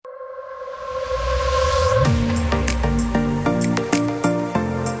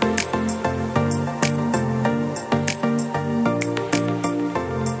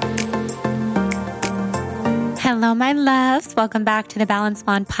my loves. Welcome back to the Balance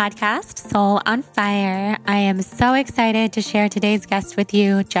Blonde podcast, Soul on Fire. I am so excited to share today's guest with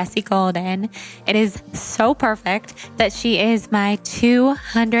you, Jessie Golden. It is so perfect that she is my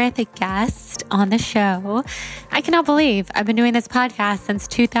 200th guest on the show. I cannot believe I've been doing this podcast since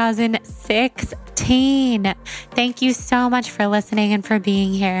 2016. Thank you so much for listening and for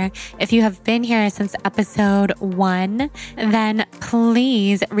being here. If you have been here since episode 1, then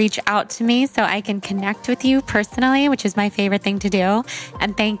please reach out to me so I can connect with you personally, which is my favorite thing to do.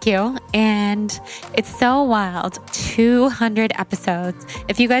 And thank you. And it's so wild. 200 episodes.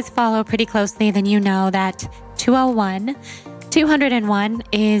 If you guys follow pretty closely, then you know that 201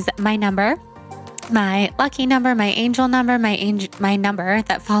 is my number. My lucky number, my angel number, my number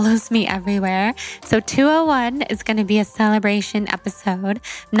that follows me everywhere. So 201 is going to be a celebration episode.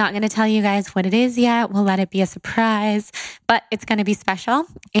 I'm not going to tell you guys what it is yet. We'll let it be a surprise, but it's going to be special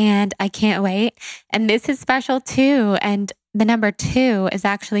and I can't wait. And this is special too. And the number 2 is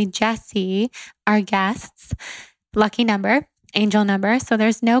actually Jessie, our guest's lucky number. Angel number. So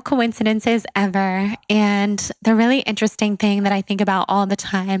there's no coincidences ever. And the really interesting thing that I think about all the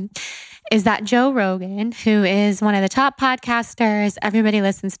time is that Joe Rogan, who is one of the top podcasters, everybody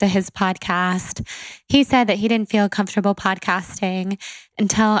listens to his podcast. He said that he didn't feel comfortable podcasting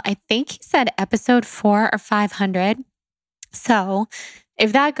until I think he said episode 4 or 500. So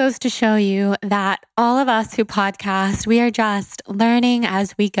if that goes to show you that all of us who podcast, we are just learning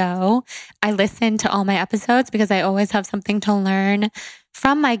as we go. I listen to all my episodes because I always have something to learn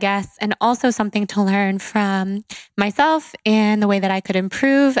from my guests and also something to learn from myself and the way that I could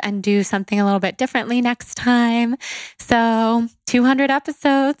improve and do something a little bit differently next time. So 200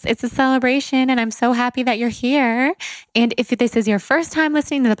 episodes, it's a celebration and I'm so happy that you're here. And if this is your first time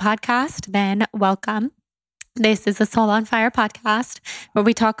listening to the podcast, then welcome. This is the Soul on Fire podcast where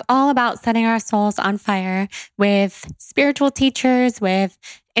we talk all about setting our souls on fire with spiritual teachers, with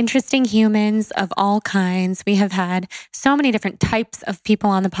interesting humans of all kinds. We have had so many different types of people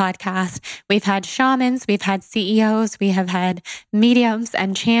on the podcast. We've had shamans, we've had CEOs, we have had mediums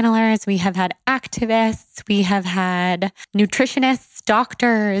and channelers, we have had activists, we have had nutritionists,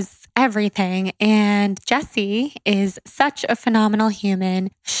 doctors, everything. And Jessie is such a phenomenal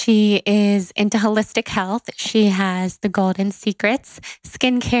human. She is into holistic health. She has the Golden Secrets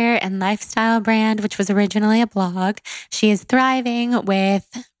skincare and lifestyle brand, which was originally a blog. She is thriving with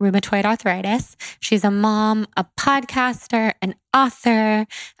rheumatoid arthritis. She's a mom, a podcaster, an author,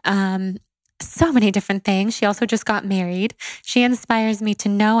 so many different things. She also just got married. She inspires me to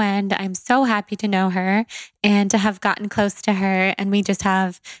no end. I'm so happy to know her and to have gotten close to her. And we just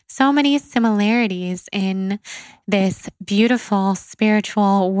have so many similarities in this beautiful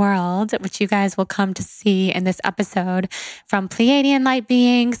spiritual world, which you guys will come to see in this episode, from Pleiadian light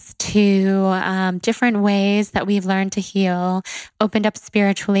beings to different ways that we've learned to heal, opened up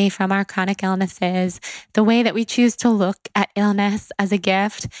spiritually from our chronic illnesses, the way that we choose to look at illness as a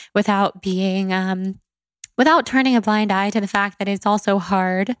gift without turning a blind eye to the fact that it's also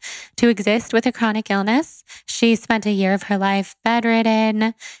hard to exist with a chronic illness. She spent a year of her life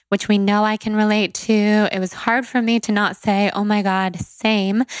bedridden, which we know I can relate to. It was hard for me to not say, oh my God,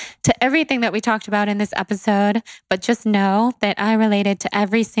 same to everything that we talked about in this episode, but just know that I related to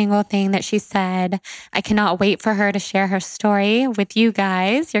every single thing that she said. I cannot wait for her to share her story with you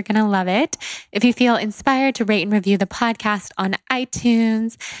guys. You're going to love it. If you feel inspired to rate and review the podcast on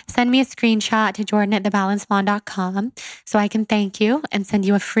iTunes, send me a screenshot to jordan@thebalanceblonde.com so I can thank you and send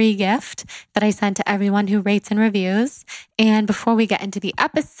you a free gift that I send to everyone who rates and reviews. And before we get into the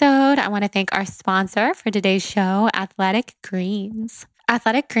episode, I want to thank our sponsor for today's show, Athletic Greens.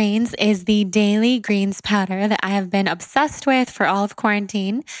 Athletic Greens is the daily greens powder that I have been obsessed with for all of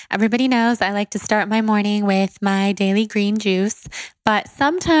quarantine. Everybody knows I like to start my morning with my daily green juice, but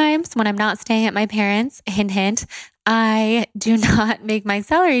sometimes when I'm not staying at my parents', hint, hint, I do not make my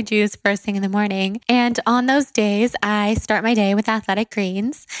celery juice first thing in the morning. And on those days, I start my day with Athletic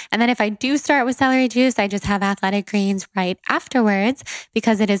Greens. And then if I do start with celery juice, I just have Athletic Greens right afterwards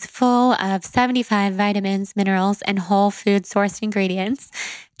because it is full of 75 vitamins, minerals, and whole food sourced ingredients.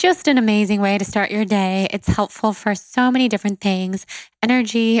 Just an amazing way to start your day. It's helpful for so many different things: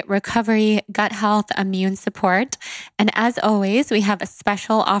 energy, recovery, gut health, immune support. And as always, we have a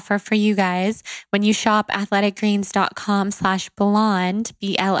special offer for you guys. When you shop athleticgreens.com/blonde,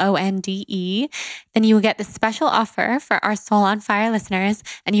 BLONDE, then you will get the special offer for our Soul on Fire listeners,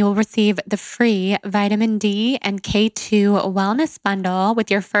 and you will receive the free vitamin D and K2 wellness bundle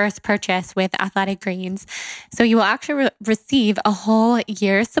with your first purchase with Athletic Greens. So you will actually receive a whole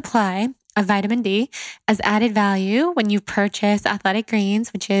year's supply of vitamin D as added value when you purchase Athletic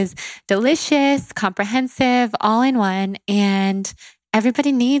Greens, which is delicious, comprehensive, all in one. And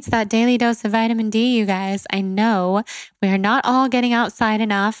everybody needs that daily dose of vitamin D, you guys. I know we are not all getting outside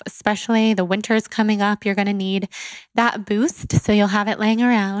enough, especially the winter's coming up. You're going to need that boost, so you'll have it laying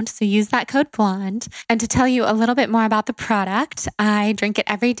around. So use that code BLONDE. And to tell you a little bit more about the product, I drink it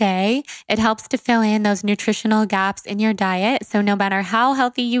every day. It helps to fill in those nutritional gaps in your diet. So no matter how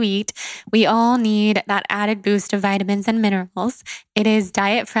healthy you eat, we all need that added boost of vitamins and minerals. It is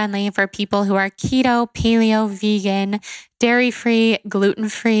diet friendly for people who are keto, paleo, vegan, dairy-free,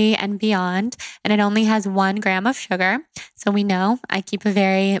 gluten-free, and beyond. And it only has 1 gram of sugar. So we know I keep a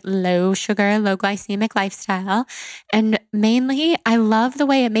very low sugar, low glycemic lifestyle. And mainly, I love the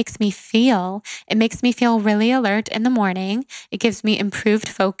way it makes me feel. It makes me feel really alert in the morning. It gives me improved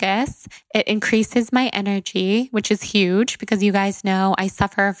focus. It increases my energy, which is huge because you guys know I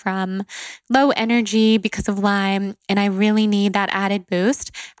suffer from low energy because of Lyme, and I really need that added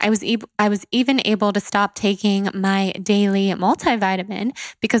boost. I was even able to stop taking my daily multivitamin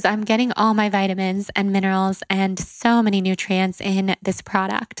because I'm getting all my vitamins and minerals and so many nutrients in this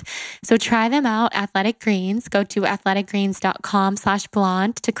product. So try them out, Athletic Greens. Go to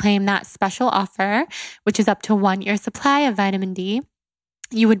athleticgreens.com/blonde to claim that special offer, which is up to 1 year supply of vitamin D.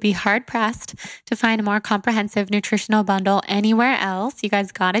 You would be hard pressed to find a more comprehensive nutritional bundle anywhere else. You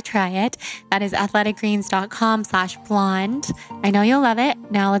guys got to try it. That is athleticgreens.com/blonde. I know you'll love it.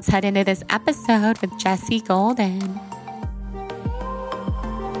 Now let's head into this episode with Jessie Golden.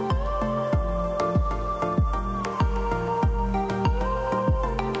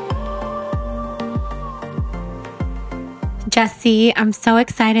 Jessie, I'm so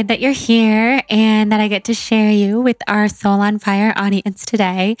excited that you're here and that I get to share you with our Soul on Fire audience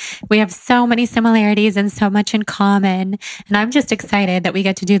today. We have so many similarities and so much in common. And I'm just excited that we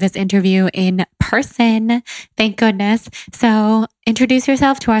get to do this interview in person. Thank goodness. So introduce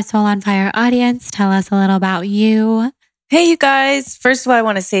yourself to our Soul on Fire audience. Tell us a little about you. Hey, you guys. First of all, I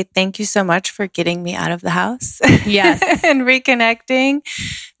want to say thank you so much for getting me out of the house. Yes. And reconnecting.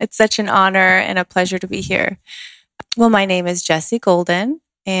 It's such an honor and a pleasure to be here. Well, my name is Jessie Golden,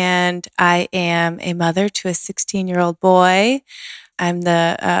 and I am a mother to a 16-year-old boy. I'm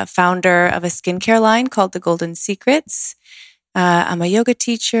the founder of a skincare line called The Golden Secrets. I'm a yoga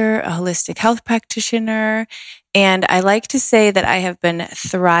teacher, a holistic health practitioner, and I like to say that I have been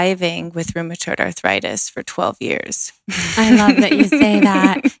thriving with rheumatoid arthritis for 12 years. I love that you say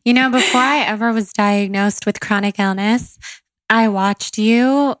that. You know, before I ever was diagnosed with chronic illness, I watched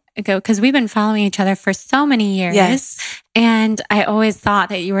you go, because we've been following each other for so many years. Yes. And I always thought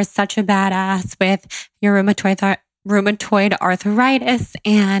that you were such a badass with your rheumatoid arthritis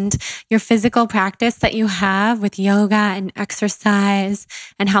and your physical practice that you have with yoga and exercise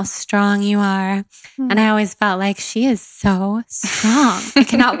and how strong you are. And I always felt like she is so strong. I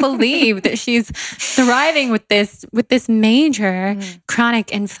cannot believe that she's thriving with this major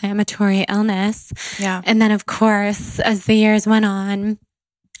chronic inflammatory illness. Yeah. And then of course, as the years went on,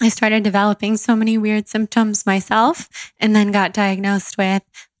 I started developing so many weird symptoms myself and then got diagnosed with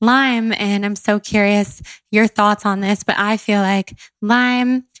Lyme. And I'm so curious your thoughts on this, but I feel like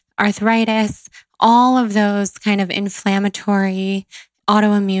Lyme, arthritis, all of those kind of inflammatory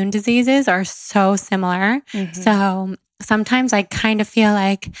autoimmune diseases are so similar. Mm-hmm. So sometimes I kind of feel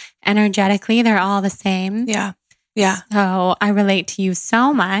like energetically they're all the same. Yeah. Yeah. So I relate to you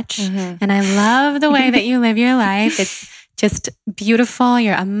so much. Mm-hmm. And I love the way that you live your life. It's just beautiful.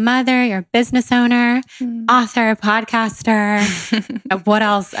 You're a mother, you're a business owner, author, podcaster. What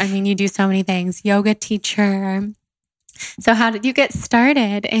else? I mean, you do so many things. Yoga teacher. So how did you get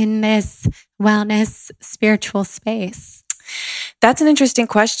started in this wellness spiritual space? That's an interesting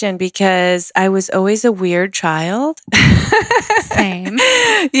question because I was always a weird child. Same.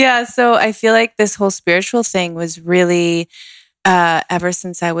 Yeah. So I feel like this whole spiritual thing was really ever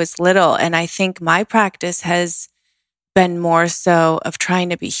since I was little. And I think my practice has been more so of trying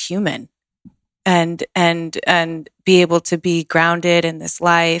to be human and be able to be grounded in this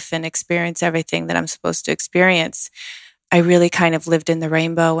life and experience everything that I'm supposed to experience. I really kind of lived in the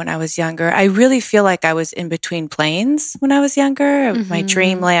rainbow when I was younger. I really feel like I was in between planes when I was younger. Mm-hmm. My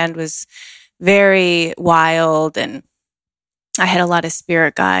dreamland was very wild and I had a lot of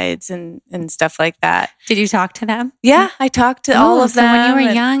spirit guides and stuff like that. Did you talk to them? Yeah, I talked to all of them. So when you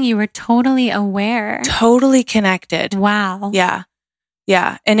were young, you were totally aware. Totally connected. Wow. Yeah.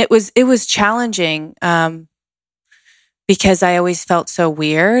 Yeah. And it was challenging because I always felt so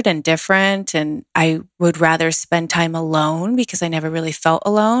weird and different and I would rather spend time alone because I never really felt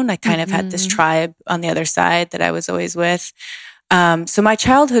alone. I kind of had this tribe on the other side that I was always with. So my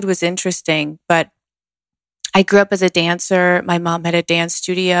childhood was interesting, but I grew up as a dancer. My mom had a dance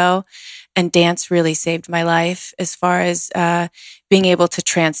studio, and dance really saved my life as far as being able to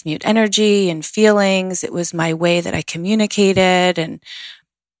transmute energy and feelings. It was my way that I communicated, and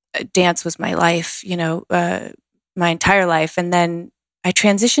dance was my life, my entire life. And then I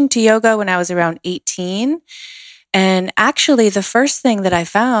transitioned to yoga when I was around 18. And actually, the first thing that I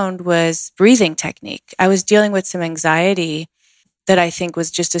found was breathing technique. I was dealing with some anxiety that I think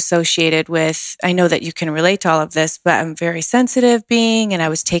was just associated with, I know that you can relate to all of this, but I'm a very sensitive being and I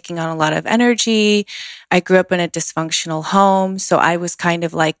was taking on a lot of energy. I grew up in a dysfunctional home. So I was kind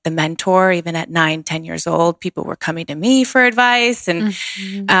of like the mentor. Even at 9, 10 years old, people were coming to me for advice. And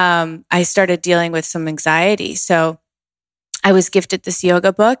I started dealing with some anxiety. So I was gifted this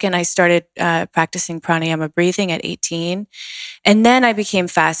yoga book and I started practicing pranayama breathing at 18. And then I became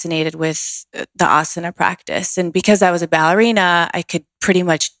fascinated with the asana practice. And because I was a ballerina, I could pretty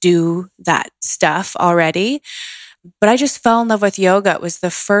much do that stuff already. But I just fell in love with yoga. It was the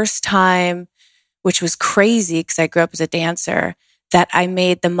first time, which was crazy because I grew up as a dancer, that I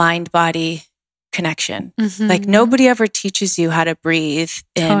made the mind-body connection. Like nobody ever teaches you how to breathe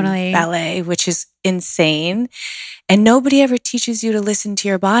in ballet, which is insane. And nobody ever teaches you to listen to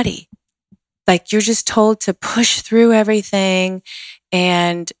your body. Like you're just told to push through everything.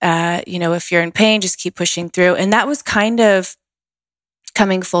 And, if you're in pain, just keep pushing through. And that was kind of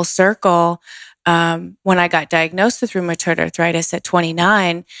coming full circle. When I got diagnosed with rheumatoid arthritis at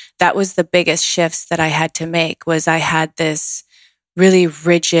 29, that was the biggest shifts that I had to make. Was I had this really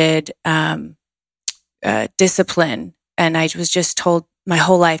rigid, discipline. And I was just told my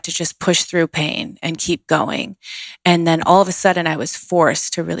whole life to just push through pain and keep going. And then all of a sudden I was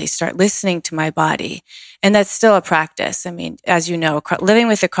forced to really start listening to my body. And that's still a practice. I mean, as you know, living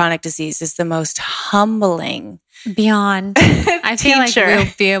with a chronic disease is the most humbling. Beyond. I feel like we'll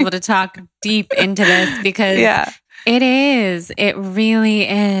be able to talk deep into this because it is. It really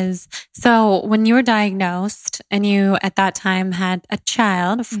is. So when you were diagnosed and you at that time had a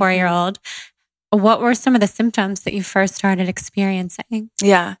child, a 4-year-old, what were some of the symptoms that you first started experiencing?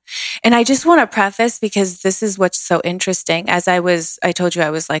 Yeah. And I just want to preface, because this is what's so interesting. I told you I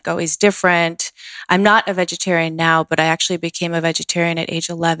was like always different. I'm not a vegetarian now, but I actually became a vegetarian at age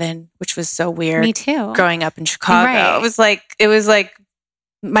 11, which was so weird. Me too. Growing up in Chicago. Right. It was like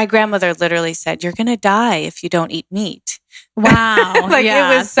my grandmother literally said, "You're going to die if you don't eat meat." Wow.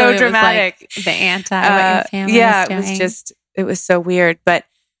 It was so dramatic. It was like the anti what your family was doing. It was so weird. But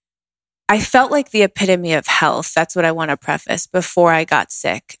I felt like the epitome of health. That's what I want to preface. Before I got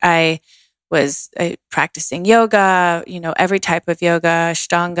sick, I was practicing yoga, every type of yoga,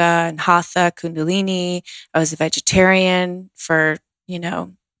 Ashtanga and Hatha, Kundalini. I was a vegetarian for,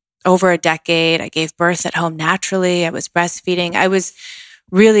 over a decade. I gave birth at home naturally. I was breastfeeding. I was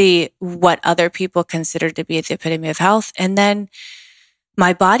really what other people consider to be the epitome of health. And then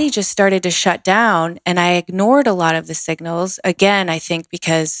my body just started to shut down and I ignored a lot of the signals. Again, I think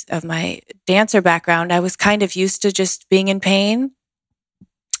because of my dancer background, I was kind of used to just being in pain.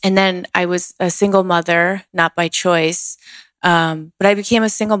 And then I was a single mother, not by choice. But I became a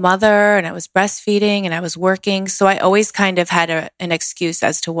single mother and I was breastfeeding and I was working. So I always kind of had an excuse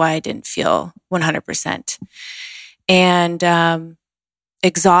as to why I didn't feel 100%. And,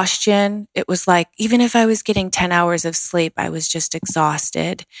 exhaustion. It was like, even if I was getting 10 hours of sleep, I was just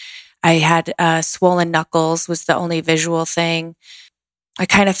exhausted. I had swollen knuckles was the only visual thing. I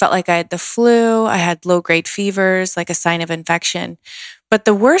kind of felt like I had the flu. I had low-grade fevers, like a sign of infection. But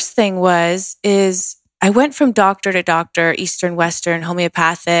the worst thing is I went from doctor to doctor, Eastern, Western,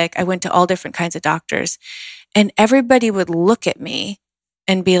 homeopathic. I went to all different kinds of doctors. And everybody would look at me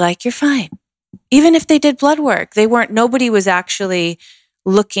and be like, "You're fine." Even if they did blood work, nobody was actually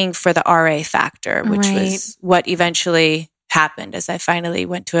looking for the RA factor, which was what eventually happened as I finally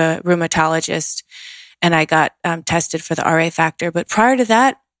went to a rheumatologist and I got tested for the RA factor. But prior to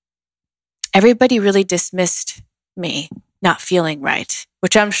that, everybody really dismissed me not feeling right,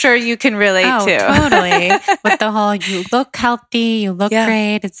 which I'm sure you can relate to. Totally. With the whole, you look healthy, you look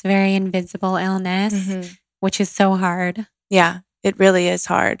great. It's a very invisible illness, which is so hard. Yeah, it really is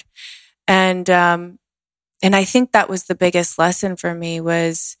hard. And I think that was the biggest lesson for me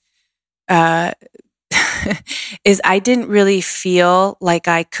was, is I didn't really feel like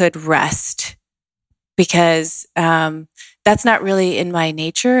I could rest because, that's not really in my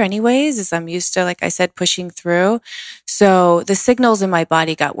nature anyways, as I'm used to, like I said, pushing through. So the signals in my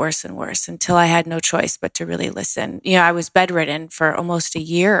body got worse and worse until I had no choice but to really listen. I was bedridden for almost a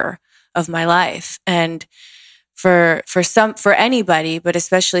year of my life. And for anybody, but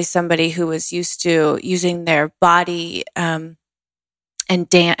especially somebody who was used to using their body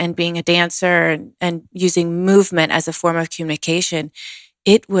and being a dancer and using movement as a form of communication,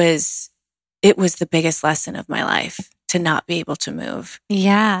 it was the biggest lesson of my life to not be able to move.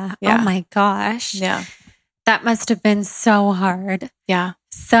 Yeah. Yeah. Oh my gosh. Yeah. That must have been so hard. Yeah.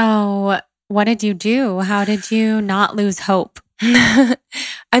 So what did you do? How did you not lose hope?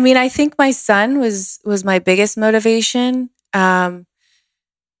 I mean, I think my son was my biggest motivation. And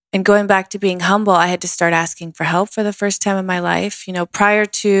going back to being humble, I had to start asking for help for the first time in my life. You know, prior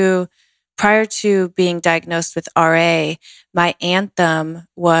to being diagnosed with RA, my anthem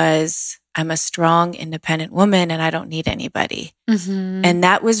was, I'm a strong, independent woman and I don't need anybody. Mm-hmm. And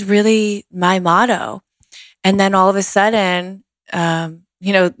that was really my motto. And then all of a sudden,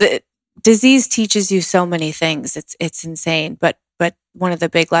 the disease teaches you so many things. It's insane. But one of the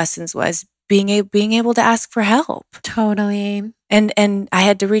big lessons was being able to ask for help. Totally. And I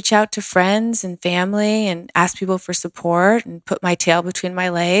had to reach out to friends and family and ask people for support and put my tail between my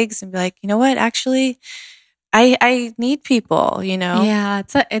legs and be like, you know what, actually, I need people, you know? Yeah,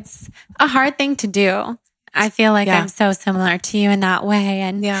 it's a hard thing to do. I feel like I'm so similar to you in that way.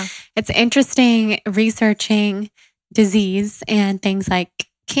 And it's interesting researching disease and things like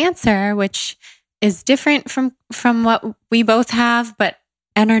cancer, which is different from what we both have, but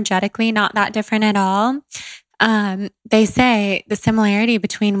energetically not that different at all. They say the similarity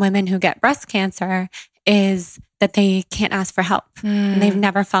between women who get breast cancer is that they can't ask for help. And they've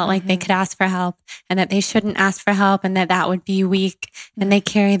never felt like they could ask for help and that they shouldn't ask for help and that would be weak. And they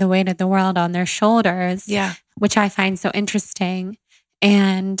carry the weight of the world on their shoulders, which I find so interesting.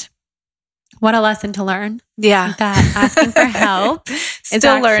 And what a lesson to learn. Yeah. That asking for help is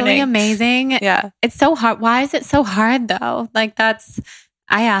actually learning. Amazing. Yeah. It's so hard. Why is it so hard though? Like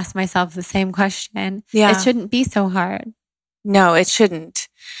I ask myself the same question. Yeah. It shouldn't be so hard. No, it shouldn't.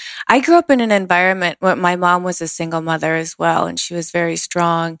 I grew up in an environment where my mom was a single mother as well, and she was very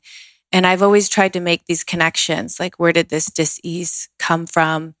strong. And I've always tried to make these connections, like where did this dis-ease come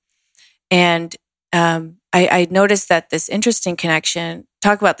from? And I noticed that this interesting connection,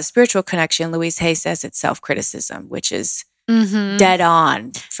 talk about the spiritual connection, Louise Hay says it's self-criticism, which is dead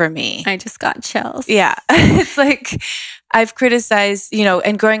on for me. I just got chills. Yeah. It's like I've criticized,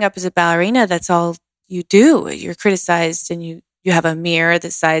 and growing up as a ballerina, that's all you do. You're criticized and you have a mirror the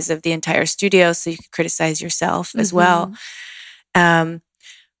size of the entire studio so you can criticize yourself as well.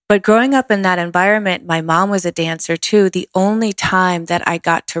 But growing up in that environment, my mom was a dancer too. The only time that I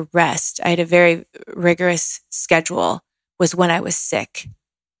got to rest, I had a very rigorous schedule, was when I was sick.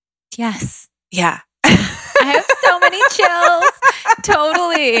 Yes. Yeah. I have so many chills.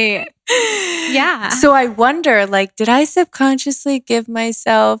 Totally. Yeah. So I wonder, did I subconsciously give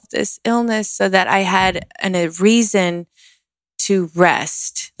myself this illness so that I had a reason to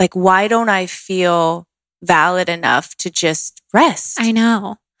rest? Like, why don't I feel valid enough to just rest? I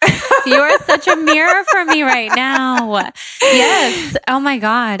know. You are such a mirror for me right now. Yes. Oh my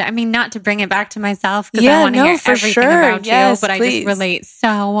God. I mean, not to bring it back to myself because I want to hear everything about you, but I just relate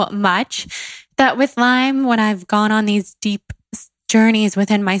so much that with Lyme, when I've gone on these deep journeys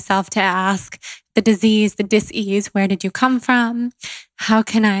within myself to ask the disease, the dis-ease, where did you come from? How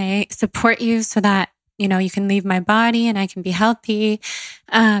can I support you so that, you can leave my body and I can be healthy?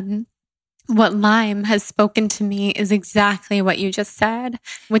 What Lyme has spoken to me is exactly what you just said,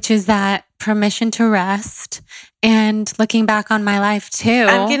 which is that permission to rest. And looking back on my life too.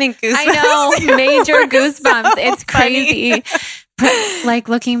 I'm getting goosebumps. I know, major goosebumps. It's crazy. But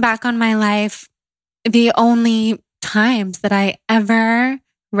looking back on my life, the only times that I ever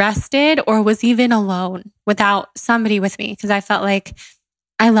rested or was even alone without somebody with me, because I felt like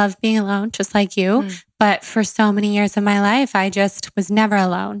I love being alone, just like you. But for so many years of my life, I just was never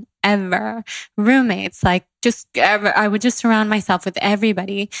alone, ever. Roommates, I would just surround myself with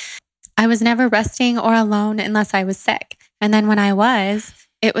everybody. I was never resting or alone unless I was sick. And then when I was,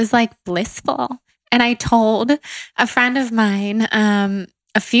 it was blissful. And I told a friend of mine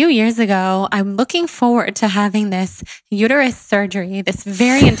a few years ago, I'm looking forward to having this uterus surgery, this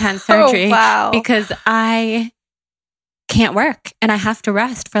very intense surgery, because I can't work and I have to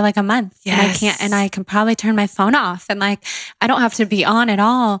rest for a month. Yes. And I can probably turn my phone off and I don't have to be on at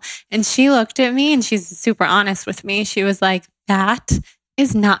all. And she looked at me and she's super honest with me. She was like, that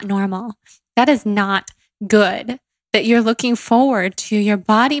is not normal. That is not good that you're looking forward to your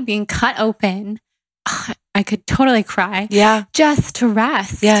body being cut open. I could totally cry. Yeah. Just to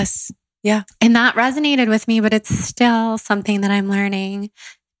rest. Yes. Yeah. And that resonated with me, but it's still something that I'm learning.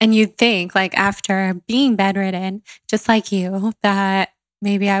 And you'd think after being bedridden, just like you, that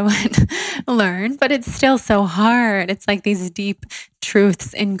maybe I would learn, but it's still so hard. It's these deep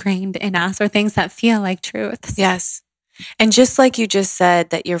truths ingrained in us or things that feel like truths. Yes. And just like you just said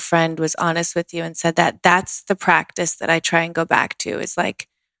that your friend was honest with you and said that, that's the practice that I try and go back to, is like,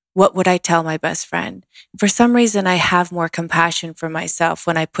 what would I tell my best friend? For some reason, I have more compassion for myself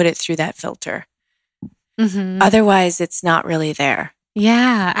when I put it through that filter. Mm-hmm. Otherwise, it's not really there.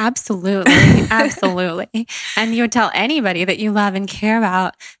 Yeah, absolutely. Absolutely. And you would tell anybody that you love and care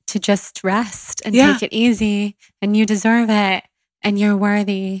about to just rest and take it easy, and you deserve it and you're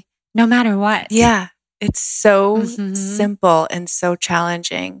worthy no matter what. Yeah. It's so simple and so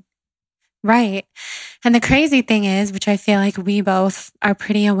challenging. Right. And the crazy thing is, which I feel like we both are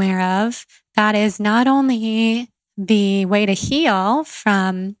pretty aware of, that is not only the way to heal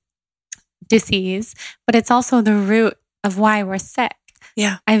from disease, but it's also the root of why we're sick.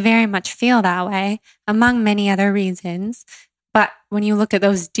 Yeah. I very much feel that way, among many other reasons. But when you look at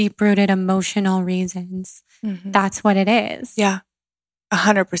those deep-rooted emotional reasons, that's what it is. Yeah.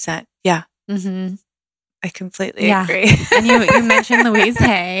 100%. Yeah. Mm-hmm. I completely agree. And you mentioned Louise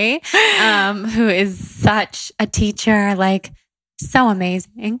Hay, who is such a teacher, like so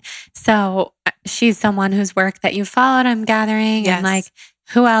amazing. So she's someone whose work that you followed, I'm gathering. Yes. And like,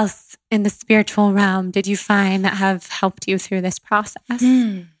 who else in the spiritual realm did you find that have helped you through this process?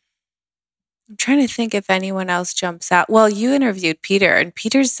 I'm trying to think if anyone else jumps out. Well, you interviewed Peter, and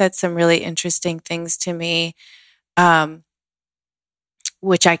Peter said some really interesting things to me,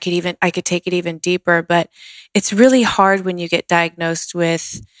 which I could take it even deeper. But it's really hard when you get diagnosed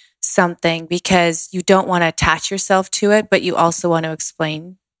with something, because you don't want to attach yourself to it, but you also want to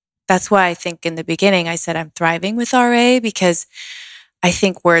explain. That's why I think in the beginning I said I'm thriving with RA, because I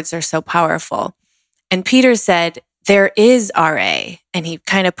think words are so powerful. And Peter said, there is RA. And he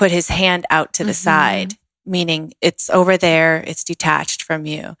kind of put his hand out to the side, meaning it's over there, it's detached from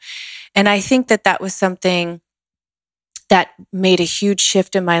you. And I think that that was something that made a huge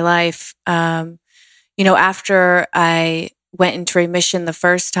shift in my life. After I went into remission the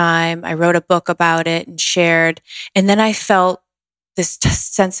first time, I wrote a book about it and shared. And then I felt this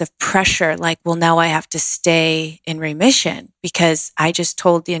sense of pressure, like, well, now I have to stay in remission because I just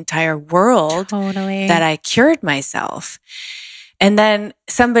told the entire world that I cured myself. And then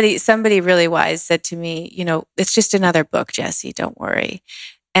somebody really wise said to me, it's just another book, Jessie, don't worry.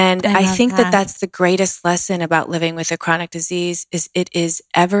 And I think that that's the greatest lesson about living with a chronic disease, is it is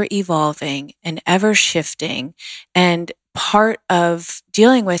ever evolving and ever shifting. And part of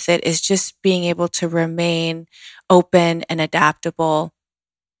dealing with it is just being able to remain open and adaptable.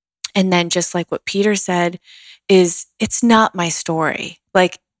 And then just like what Peter said, is it's not my story.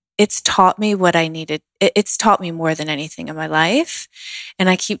 Like, it's taught me what I needed. It's taught me more than anything in my life. And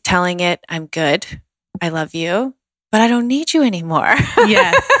I keep telling it, I'm good. I love you, but I don't need you anymore.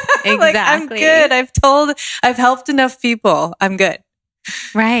 Yes, exactly. Like, I'm good. I've helped enough people. I'm good.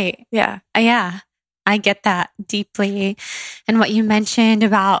 Right. Yeah. Yeah. I get that deeply. And what you mentioned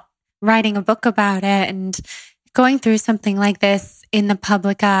about writing a book about it and going through something like this in the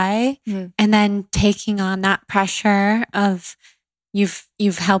public eye, and then taking on that pressure of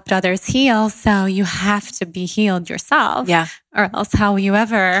you've helped others heal, so you have to be healed yourself. Yeah. Or else how will you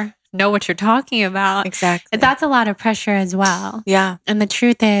ever know what you're talking about? Exactly. That's a lot of pressure as well. Yeah. And the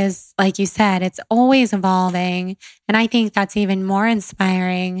truth is, like you said, it's always evolving. And I think that's even more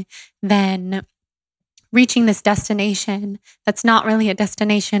inspiring than reaching this destination that's not really a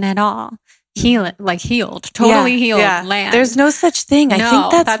destination at all. Healed, totally healed land. There's no such thing. I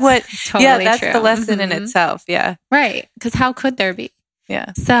think that's what, totally that's true. the lesson in itself. Yeah. Right. Because how could there be?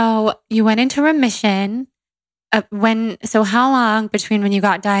 Yeah. So you went into remission. So how long between when you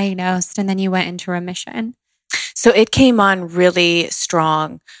got diagnosed and then you went into remission? So it came on really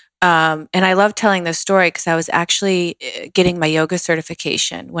strong. And I love telling this story because I was actually getting my yoga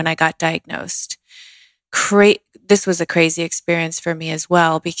certification when I got diagnosed. This was a crazy experience for me as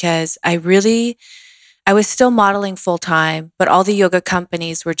well, because I was still modeling full time, but all the yoga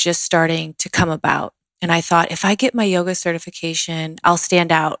companies were just starting to come about. And I thought, if I get my yoga certification, I'll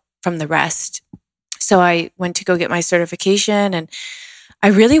stand out from the rest. So I went to go get my certification, and I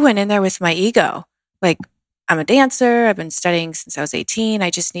really went in there with my ego. Like, I'm a dancer. I've been studying since I was 18. I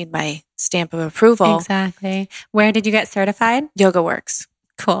just need my stamp of approval. Exactly. Where did you get certified? Yoga Works.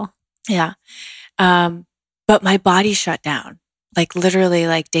 Cool. Yeah. But my body shut down, like literally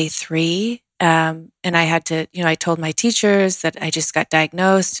like day 3. And I had to, I told my teachers that I just got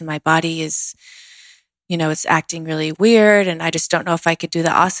diagnosed and my body is, it's acting really weird. And I just don't know if I could do the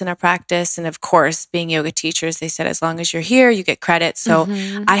asana practice. And of course, being yoga teachers, they said, as long as you're here, you get credit. So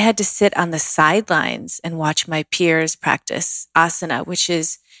I had to sit on the sidelines and watch my peers practice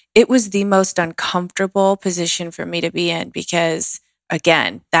asana, it was the most uncomfortable position for me to be in, because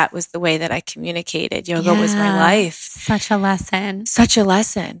again, that was the way that I communicated. Yoga was my life. Such a lesson. Such a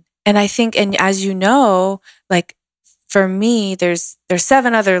lesson. And I think, and as you know, like for me, there's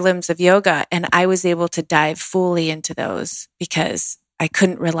 7 other limbs of yoga, and I was able to dive fully into those because I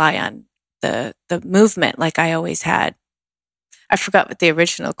couldn't rely on the movement like I always had. I forgot what the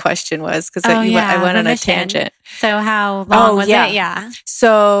original question was because I went on a tangent. So how long was it? Yeah.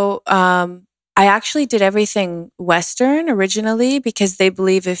 So I actually did everything Western originally because they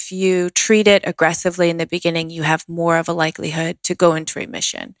believe if you treat it aggressively in the beginning, you have more of a likelihood to go into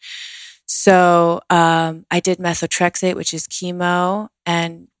remission. So I did methotrexate, which is chemo,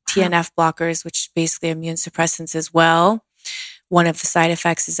 and TNF blockers, which is basically immune suppressants as well. One of the side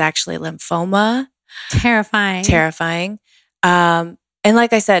effects is actually lymphoma. Terrifying. And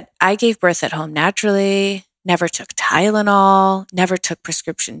like I said, I gave birth at home naturally, never took Tylenol, never took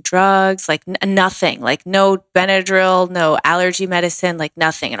prescription drugs, like nothing, like no Benadryl, no allergy medicine, like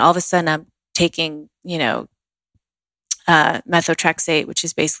nothing. And all of a sudden I'm taking, methotrexate, which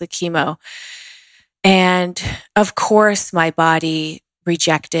is basically chemo. And of course my body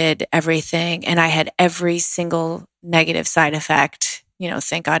rejected everything. And I had every single negative side effect,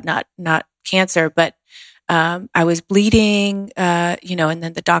 thank God, not cancer, but I was bleeding, and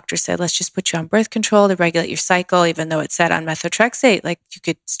then the doctor said, let's just put you on birth control to regulate your cycle, even though it said on methotrexate, like you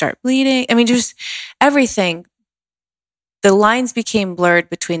could start bleeding. I mean, just everything. The lines became blurred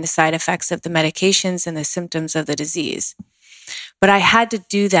between the side effects of the medications and the symptoms of the disease. But I had to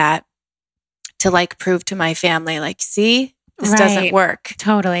do that to prove to my family, see, this doesn't work.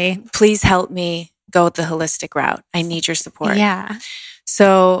 Totally. Please help me go the holistic route. I need your support. Yeah.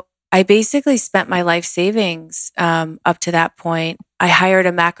 So I basically spent my life savings up to that point. I hired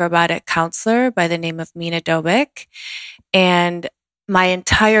a macrobiotic counselor by the name of Mina Dobik, and my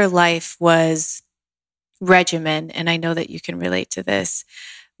entire life was regimen. And I know that you can relate to this,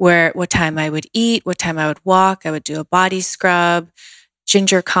 what time I would eat, what time I would walk, I would do a body scrub,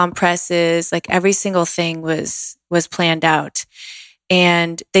 ginger compresses, every single thing was planned out.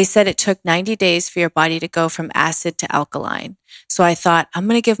 And they said it took 90 days for your body to go from acid to alkaline. So I thought, I'm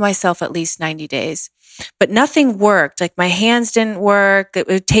going to give myself at least 90 days. But nothing worked. My hands didn't work. It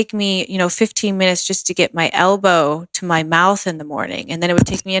would take me, 15 minutes just to get my elbow to my mouth in the morning. And then it would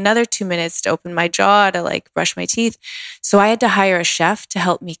take me another 2 minutes to open my jaw to brush my teeth. So I had to hire a chef to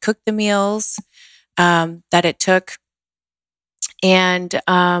help me cook the meals that it took. And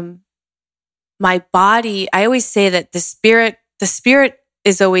my body, I always say that the spirit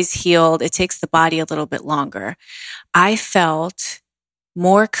is always healed. It takes the body a little bit longer. I felt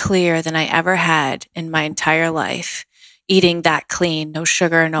more clear than I ever had in my entire life, eating that clean, no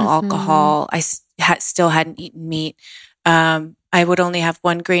sugar, no alcohol. I still hadn't eaten meat. I would only have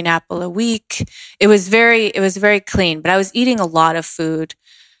 1 green apple a week. It was very clean, but I was eating a lot of food.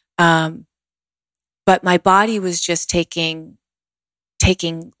 But my body was just taking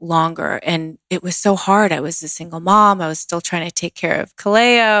longer, and it was so hard. I was a single mom. I was still trying to take care of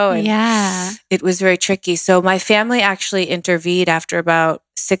Kaleo, and it was very tricky. So my family actually intervened after about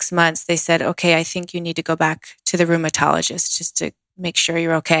 6 months. They said, okay, I think you need to go back to the rheumatologist just to make sure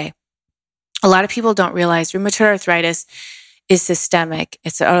you're okay. A lot of people don't realize rheumatoid arthritis is systemic.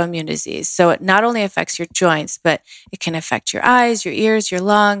 It's an autoimmune disease. So it not only affects your joints, but it can affect your eyes, your ears, your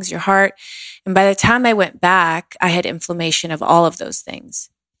lungs, your heart. And by the time I went back, I had inflammation of all of those things.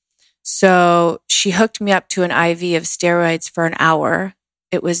 So she hooked me up to an IV of steroids for an hour.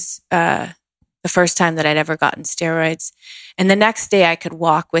 It was the first time that I'd ever gotten steroids. And the next day I could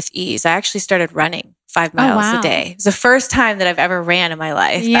walk with ease. I actually started running 5 miles a day. It was the first time that I've ever ran in my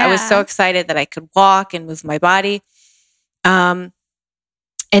life. I was so excited that I could walk and move my body. And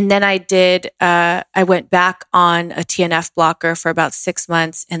then I went back on a TNF blocker for about 6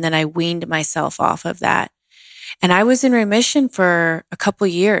 months, and then I weaned myself off of that. And I was in remission for a couple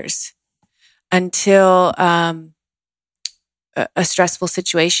years until a stressful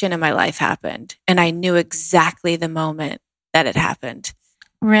situation in my life happened. And I knew exactly the moment that it happened.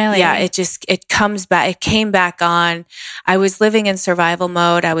 Really? Yeah, it comes back. It came back on. I was living in survival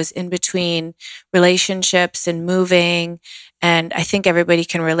mode. I was in between relationships and moving. And I think everybody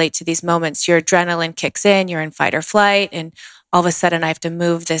can relate to these moments. Your adrenaline kicks in, you're in fight or flight. And all of a sudden I have to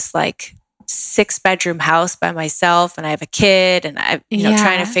move this 6-bedroom house by myself, and I have a kid, and I'm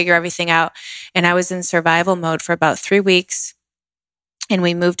trying to figure everything out. And I was in survival mode for about 3 weeks, and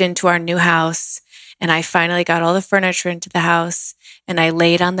we moved into our new house, and I finally got all the furniture into the house, and I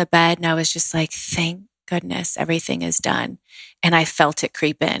laid on the bed, and I was just like, thank goodness everything is done. And I felt it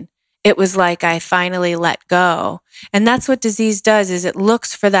creep in. It was like I finally let go. And that's what disease does, is it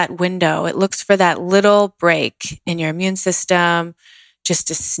looks for that window. It looks for that little break in your immune system, just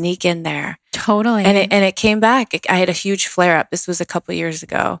to sneak in there. Totally. And it came back. I had a huge flare up. This was a couple years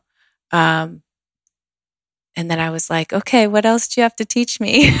ago. And then I was like, okay, what else do you have to teach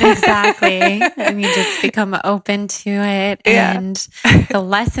me? Exactly. And you just become open to it and the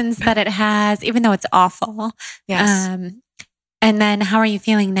lessons that it has, even though it's awful. Yes. And then how are you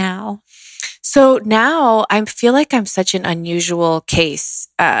feeling now? So now I feel like I'm such an unusual case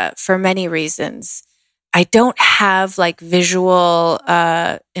for many reasons. I don't have like visual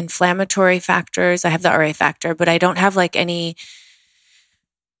inflammatory factors. I have the RA factor, but I don't have like any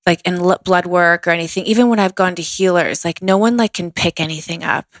like in blood work or anything. Even when I've gone to healers, like no one like can pick anything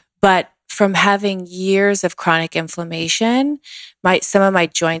up. But from having years of chronic inflammation, some of my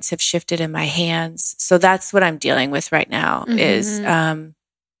joints have shifted in my hands. So that's what I'm dealing with right now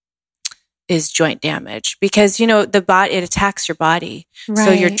is joint damage, because the body, it attacks your body. Right.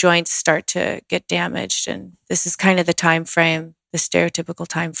 So your joints start to get damaged, and this is kind of the time frame, the stereotypical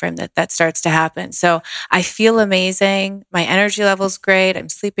time frame that starts to happen. So I feel amazing. My energy level's great. I'm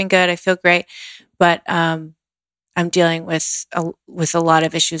sleeping good. I feel great, but I'm dealing with a lot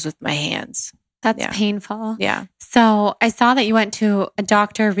of issues with my hands. That's painful. Yeah. So I saw that you went to a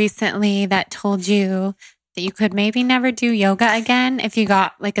doctor recently that told you that you could maybe never do yoga again if you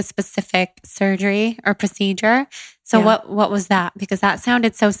got like a specific surgery or procedure. So what was that? Because that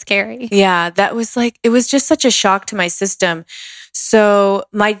sounded so scary. Yeah, that was like, it was just such a shock to my system. So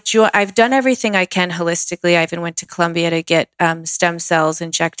I've done everything I can holistically. I even went to Colombia to get stem cells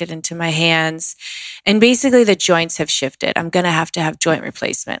injected into my hands. And basically the joints have shifted. I'm going to have joint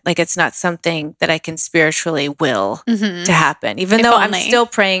replacement. Like it's not something that I can spiritually will to happen. Even though I'm still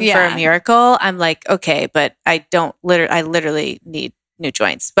praying for a miracle, I'm like, okay, but I literally need new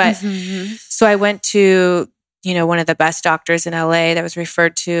joints. But so I went to, one of the best doctors in LA that was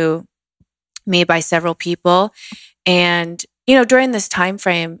referred to me by several people. And during this time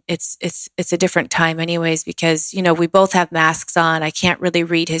frame, it's a different time anyways, because, we both have masks on. I can't really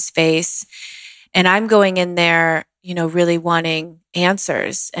read his face. And I'm going in there, really wanting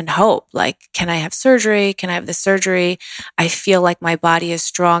answers and hope. Like, can I have surgery? Can I have the surgery? I feel like my body is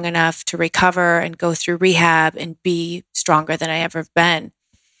strong enough to recover and go through rehab and be stronger than I ever have been.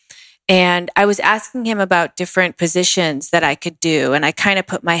 And I was asking him about different positions that I could do. And I kind of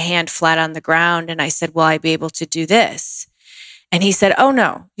put my hand flat on the ground and I said, will I be able to do this? And he said, oh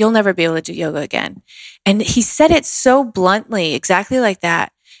no, you'll never be able to do yoga again. And he said it so bluntly, exactly like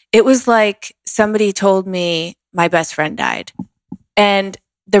that. It was like somebody told me my best friend died. And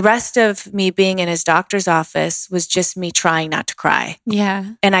the rest of me being in his doctor's office was just me trying not to cry.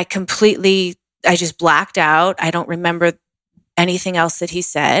 Yeah. And I just blacked out. I don't remember anything else that he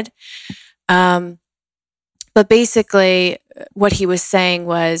said. But basically what he was saying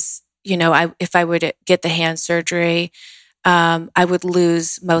was, if I would get the hand surgery, I would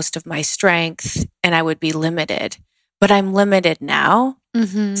lose most of my strength and I would be limited, but I'm limited now.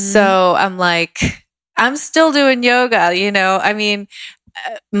 So I'm like, I'm still doing yoga, I mean,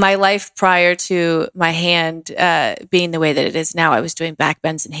 my life prior to my hand being the way that it is now, I was doing back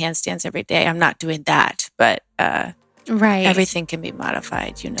bends and handstands every day. I'm not doing that, but right. Everything can be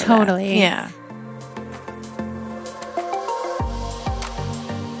modified, Totally. That. Yeah.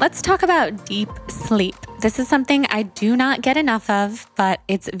 Let's talk about deep sleep. This is something I do not get enough of, but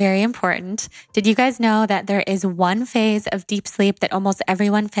it's very important. Did you guys know that there is one phase of deep sleep that almost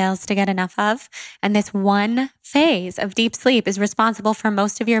everyone fails to get enough of? And this one phase of deep sleep is responsible for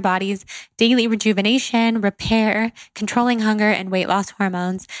most of your body's daily rejuvenation, repair, controlling hunger and weight loss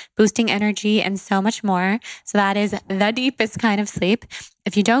hormones, boosting energy, and so much more. So that is the deepest kind of sleep.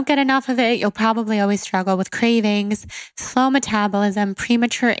 If you don't get enough of it, you'll probably always struggle with cravings, slow metabolism,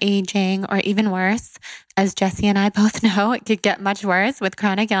 premature aging, or even worse. As Jessie and I both know, it could get much worse with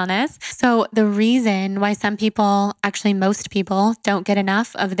chronic illness. So the reason why some people, actually most people, don't get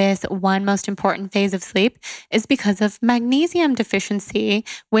enough of this one most important phase of sleep is because of magnesium deficiency,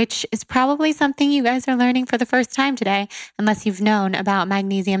 which is probably something you guys are learning for the first time today, unless you've known about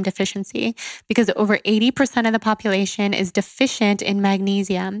magnesium deficiency, because over 80% of the population is deficient in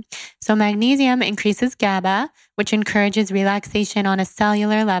magnesium. So magnesium increases GABA, which encourages relaxation on a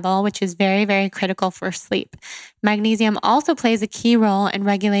cellular level, which is very, very critical for sleep. Magnesium also plays a key role in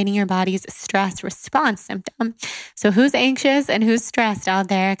regulating your body's stress response symptom. So who's anxious and who's stressed out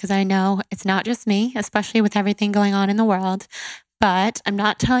there? Because I know it's not just me, especially with everything going on in the world. But I'm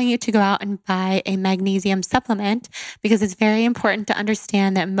not telling you to go out and buy a magnesium supplement, because it's very important to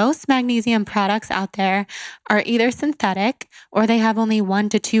understand that most magnesium products out there are either synthetic or they have only 1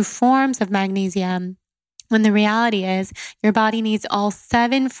 to 2 forms of magnesium. when the reality is your body needs all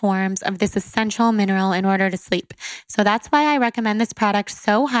 7 forms of this essential mineral in order to sleep. So that's why I recommend this product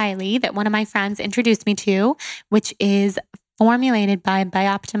so highly that one of my friends introduced me to, which is formulated by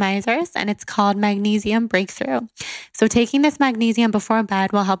Bioptimizers, and it's called Magnesium Breakthrough. So taking this magnesium before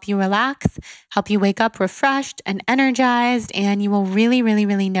bed will help you relax, help you wake up refreshed and energized, and you will really, really,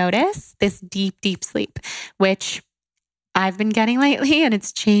 really notice this deep, deep sleep, which I've been getting lately, and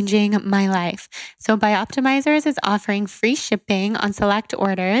it's changing my life. So Bioptimizers is offering free shipping on select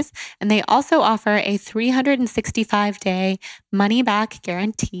orders, and they also offer a 365-day money-back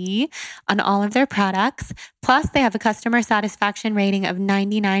guarantee on all of their products. Plus, they have a customer satisfaction rating of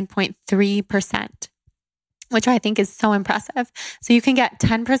 99.3%. which I think is so impressive. So you can get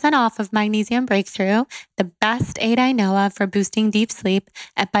 10% off of Magnesium Breakthrough, the best aid I know of for boosting deep sleep,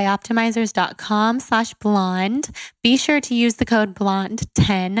 at bioptimizers.com/blonde. Be sure to use the code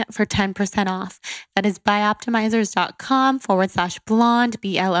blonde10 for 10% off. That is bioptimizers.com/blonde, BLONDE,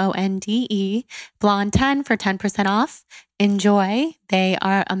 blonde10 for 10% off. Enjoy. They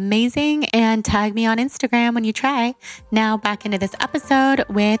are amazing, and tag me on Instagram when you try. Now back into this episode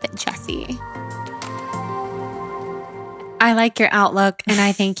with Jessie. I like your outlook, and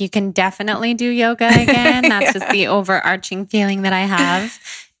I think you can definitely do yoga again. That's just the overarching feeling that I have.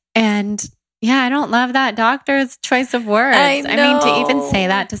 And yeah, I don't love that doctor's choice of words. I mean, to even say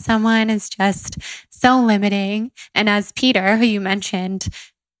that to someone is just so limiting. And as Peter, who you mentioned,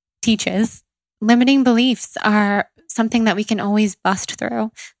 teaches, limiting beliefs are something that we can always bust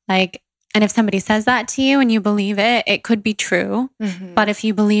through. And if somebody says that to you and you believe it, it could be true. Mm-hmm. But if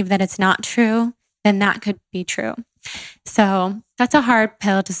you believe that it's not true, then that could be true. So that's a hard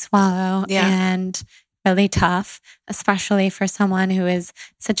pill to swallow and really tough, especially for someone who is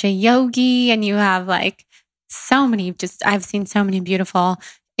such a yogi, and you have I've seen so many beautiful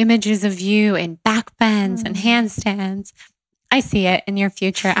images of you in back bends and handstands. I see it in your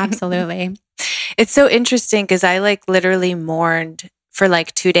future. Absolutely. It's so interesting because I literally mourned for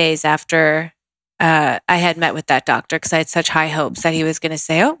 2 days after I had met with that doctor, because I had such high hopes that he was going to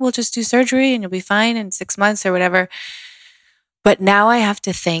say, oh, we'll just do surgery and you'll be fine in 6 months or whatever. But now I have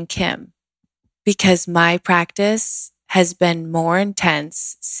to thank him, because my practice has been more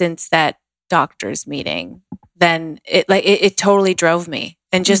intense since that doctor's meeting than it totally drove me.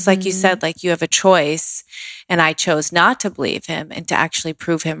 And just like you said, you have a choice, and I chose not to believe him and to actually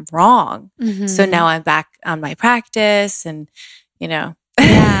prove him wrong. Mm-hmm. So now I'm back on my practice, and, yeah,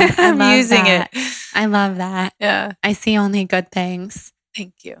 I'm using it. I love that. Yeah. I see only good things.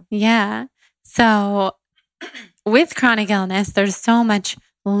 Thank you. Yeah. So with chronic illness, there's so much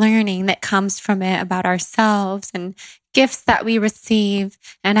learning that comes from it about ourselves and gifts that we receive.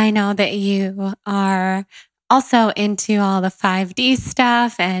 And I know that you are also into all the 5D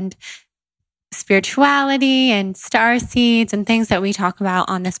stuff and spirituality and star seeds and things that we talk about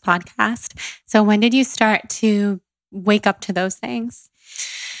on this podcast. So when did you start to wake up to those things?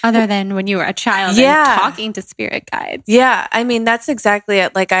 Other than when you were a child and talking to spirit guides. Yeah. I mean, that's exactly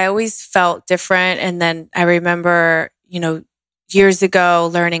it. I always felt different. And then I remember, years ago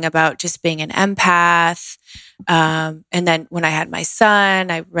learning about just being an empath. And then when I had my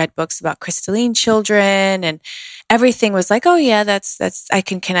son, I read books about crystalline children, and everything was like, oh yeah, that's, I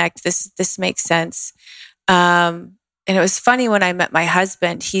can connect. This makes sense. And it was funny when I met my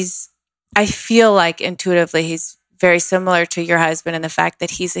husband, I feel like intuitively he's very similar to your husband in the fact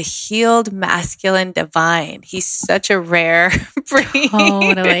that he's a healed masculine divine. He's such a rare breed.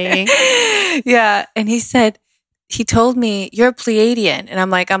 Totally. Yeah. And he told me, you're a Pleiadian. And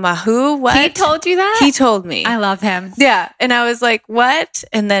I'm like, I'm a who? What? He told you that? He told me. I love him. Yeah. And I was like, what?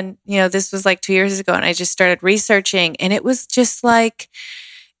 And then, this was 2 years ago, and I just started researching, and it was just like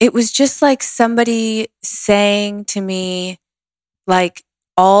somebody saying to me,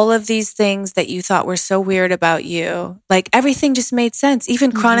 all of these things that you thought were so weird about you, everything just made sense. Even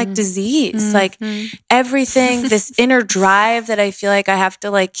chronic disease, everything, this inner drive that I feel like I have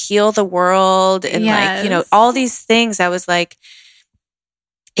to heal the world, and all these things. I was like,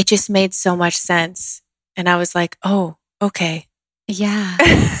 it just made so much sense. And I was like, oh, okay. Yeah.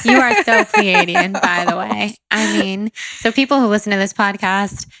 You are so Pleiadian, by the way. I mean, so people who listen to this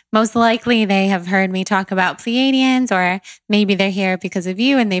podcast, most likely they have heard me talk about Pleiadians, or maybe they're here because of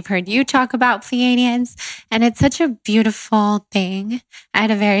you and they've heard you talk about Pleiadians. And it's such a beautiful thing. I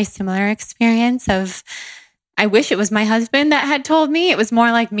had a very similar experience I wish it was my husband that had told me. It was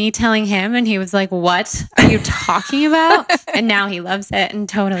more like me telling him, and he was like, what are you talking about? And now he loves it and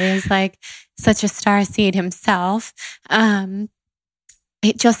totally is such a star seed himself.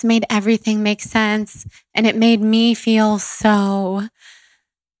 It just made everything make sense. And it made me feel so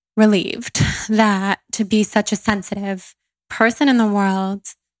relieved that to be such a sensitive person in the world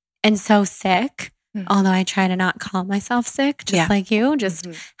and so sick, although I try to not call myself sick, just like you, just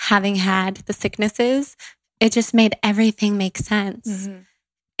having had the sicknesses, it just made everything make sense.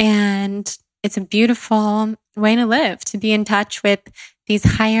 And it's a beautiful way to live, to be in touch with these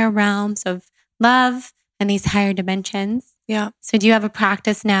higher realms of love and these higher dimensions. Yeah. So do you have a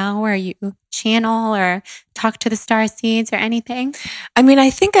practice now where you channel or talk to the star seeds or anything? I mean, I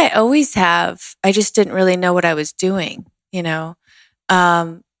think I always have. I just didn't really know what I was doing, you know.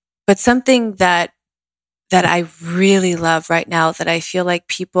 But something that I really love right now, that I feel like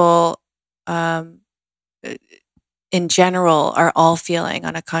people in general are all feeling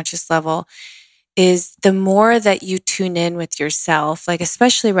on a conscious level, is the more that you tune in with yourself, like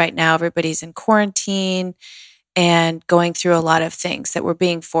especially right now, everybody's in quarantine and going through a lot of things that we're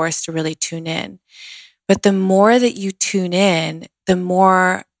being forced to really tune in. But the more that you tune in, the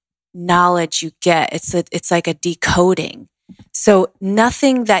more knowledge you get. It's like a decoding. So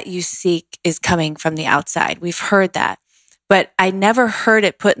nothing that you seek is coming from the outside. We've heard that. But I never heard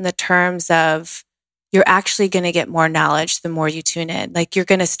it put in the terms of you're actually going to get more knowledge the more you tune in. Like you're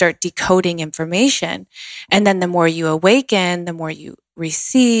going to start decoding information. And then the more you awaken, the more you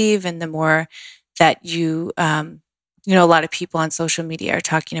receive, and the more that you, a lot of people on social media are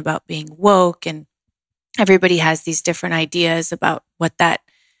talking about being woke, and everybody has these different ideas about what that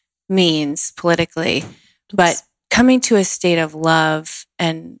means politically. But coming to a state of love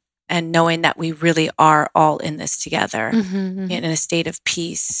and knowing that we really are all in this together, in a state of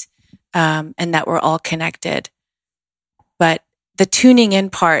peace, and that we're all connected. But the tuning in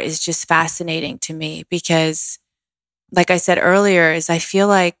part is just fascinating to me because, like I said earlier, is I feel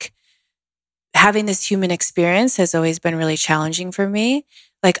like having this human experience has always been really challenging for me.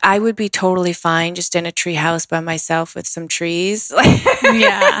 Like I would be totally fine just in a tree house by myself with some trees.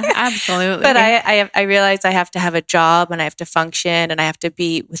 Yeah, absolutely. But I realize I have to have a job and I have to function and I have to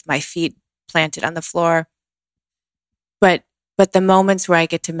be with my feet planted on the floor. But the moments where I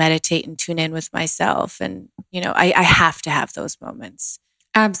get to meditate and tune in with myself, and I have to have those moments.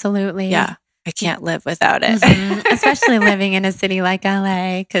 Absolutely. Yeah. I can't live without it. Especially living in a city like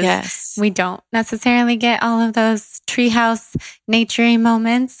LA, because we don't necessarily get all of those treehouse nature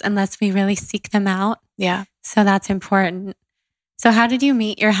moments unless we really seek them out. Yeah. So that's important. So how did you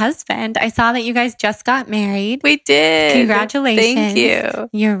meet your husband? I saw that you guys just got married. We did. Congratulations. Thank you.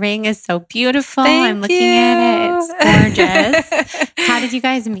 Your ring is so beautiful. I'm looking at it. It's gorgeous. How did you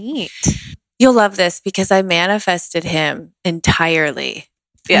guys meet? You'll love this because I manifested him entirely.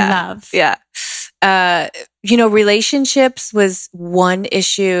 Yeah. Love. Yeah. Relationships was one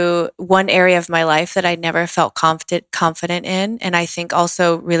issue, one area of my life that I never felt confident in. And I think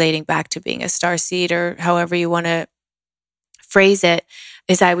also relating back to being a starseed, or however you want to phrase it,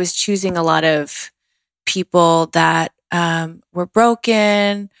 is I was choosing a lot of people that were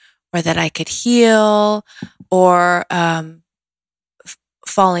broken, or that I could heal, or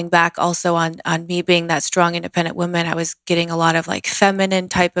falling back also on me being that strong, independent woman. I was getting a lot of like feminine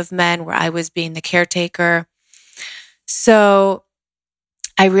type of men where I was being the caretaker. So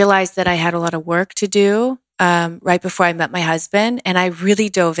I realized that I had a lot of work to do right before I met my husband. And I really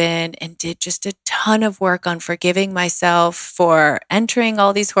dove in and did just a ton of work on forgiving myself for entering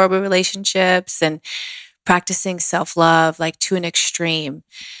all these horrible relationships and practicing self-love, like to an extreme.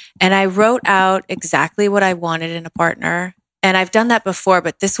 And I wrote out exactly what I wanted in a partner. And I've done that before,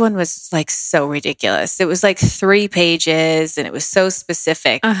 but this one was like so ridiculous. It was like 3 pages and it was so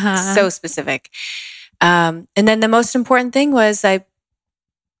specific, so specific. And then the most important thing was I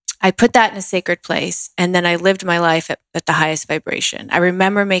put that in a sacred place, and then I lived my life at the highest vibration. I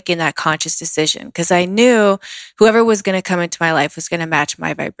remember making that conscious decision because I knew whoever was going to come into my life was going to match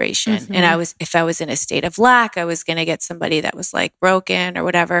my vibration. And if I was in a state of lack, I was going to get somebody that was like broken or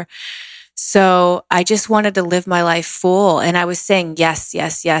whatever. So I just wanted to live my life full. And I was saying yes,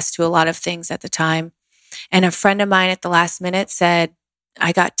 yes, yes to a lot of things at the time. And a friend of mine at the last minute said,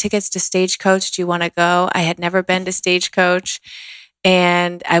 I got tickets to Stagecoach. Do you want to go? I had never been to Stagecoach.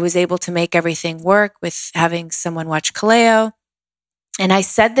 And I was able to make everything work with having someone watch Kaleo. And I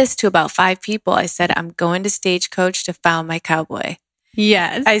said this to about 5 people. I said, I'm going to Stagecoach to found my cowboy.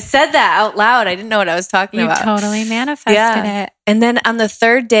 Yes. I said that out loud. I didn't know what I was talking about. You totally manifested it. And then on the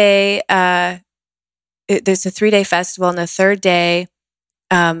 3rd day, there's a 3-day festival. On the 3rd day,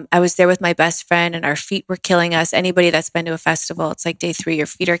 I was there with my best friend, and our feet were killing us. Anybody that's been to a festival, it's like day 3, your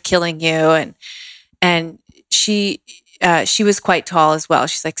feet are killing you. And she was quite tall as well.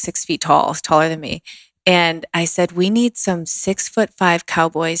 She's like 6 feet tall, taller than me. And I said, we need some 6'5"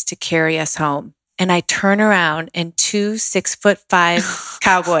 cowboys to carry us home. And I turn around and 2 6'5"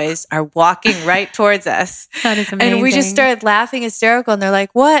 cowboys are walking right towards us. That is amazing. And we just started laughing hysterical. And they're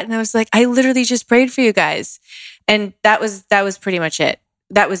like, what? And I was like, I literally just prayed for you guys. And that was pretty much it.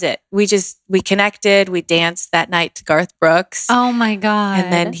 That was it. We connected. We danced that night to Garth Brooks. Oh my God.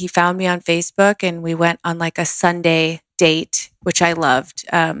 And then he found me on Facebook and we went on like a Sunday date, which I loved.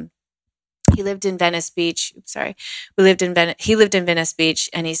 He lived in Venice Beach. Sorry. He lived in Venice Beach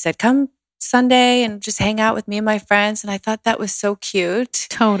and he said, come Sunday and just hang out with me and my friends. And I thought that was so cute.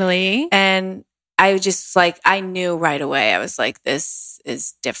 Totally. And I was just like, I knew right away. I was like, this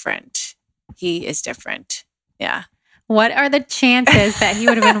is different. He is different. Yeah. What are the chances that he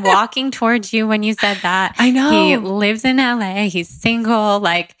would have been walking towards you when you said that? I know. He lives in LA. He's single.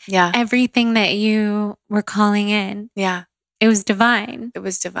 Like everything that you were calling in. Yeah. It was divine. It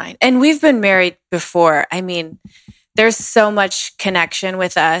was divine. And we've been married before. I mean, there's so much connection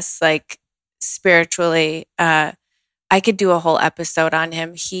with us, like spiritually. I could do a whole episode on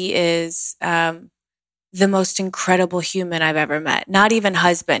him. He is the most incredible human I've ever met. Not even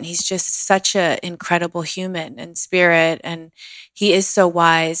husband. He's just such an incredible human and spirit. And he is so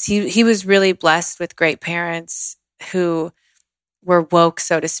wise. He was really blessed with great parents who were woke,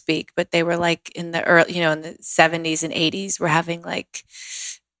 so to speak, but they were like in the early, in the 70s and 80s, we're having like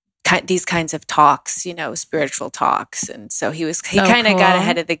these kinds of talks, spiritual talks. And so he kind of got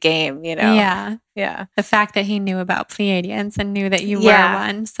ahead of the game, Yeah. Yeah. The fact that he knew about Pleiadians and knew that you were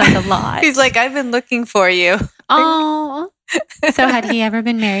one says a lot. He's like, I've been looking for you. Oh. So had he ever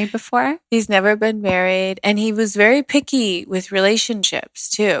been married before? He's never been married. And he was very picky with relationships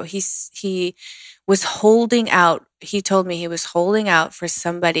too. He was holding out. He told me he was holding out for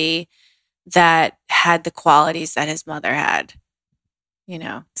somebody that had the qualities that his mother had,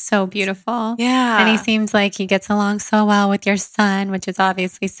 So beautiful. Yeah. And he seems like he gets along so well with your son, which is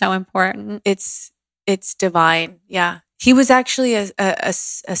obviously so important. It's divine. Yeah. He was actually a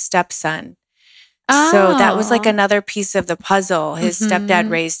stepson. Oh. So that was like another piece of the puzzle. His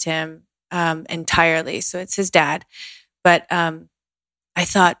stepdad raised him entirely. So it's his dad. But I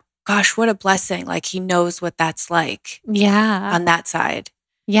thought, gosh, what a blessing. Like he knows what that's like. Yeah. On that side.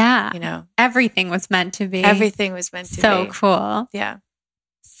 Yeah. Everything was meant to be. Everything was meant to be. So cool. Yeah.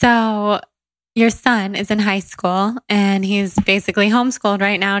 So your son is in high school and he's basically homeschooled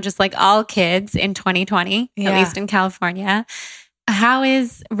right now, just like all kids in 2020, at least in California. How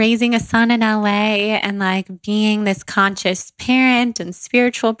is raising a son in LA and like being this conscious parent and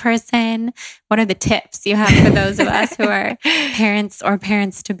spiritual person? What are the tips you have for those of us who are parents or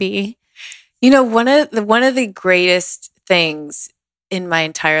parents to be? One of the greatest things in my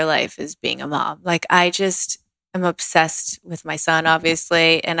entire life is being a mom. Like I'm obsessed with my son,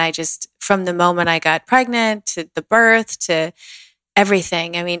 obviously. And from the moment I got pregnant to the birth to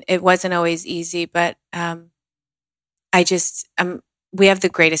everything, I mean, it wasn't always easy, but we have the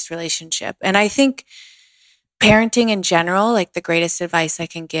greatest relationship. And I think parenting in general, like the greatest advice I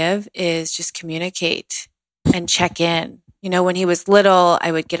can give is just communicate and check in. When he was little,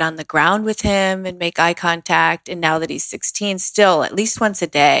 I would get on the ground with him and make eye contact. And now that he's 16, still at least once a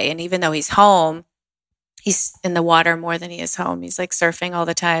day. And even though he's home, he's in the water more than he is home. He's like surfing all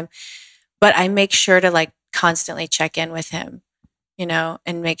the time. But I make sure to like constantly check in with him,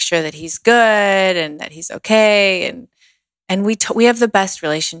 and make sure that he's good and that he's okay. And we have the best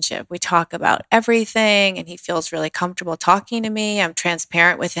relationship. We talk about everything and he feels really comfortable talking to me. I'm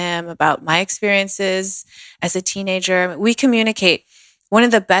transparent with him about my experiences as a teenager. We communicate. One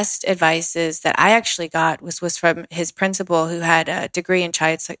of the best advices that I actually got was from his principal who had a degree in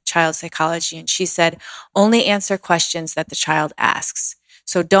child psychology. And she said, only answer questions that the child asks.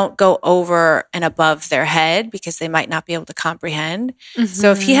 So don't go over and above their head because they might not be able to comprehend.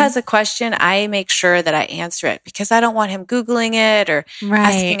 So if he has a question, I make sure that I answer it because I don't want him Googling it or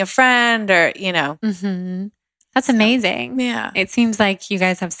asking a friend or, That's amazing. Yeah. It seems like you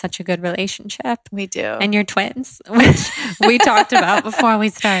guys have such a good relationship. We do. And you're twins, which we talked about before we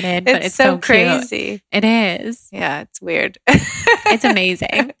started. But it's so crazy. Cute. It is. Yeah, it's weird. It's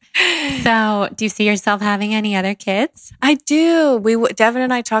amazing. So do you see yourself having any other kids? I do. Devin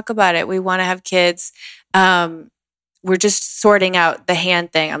and I talk about it. We want to have kids. We're just sorting out the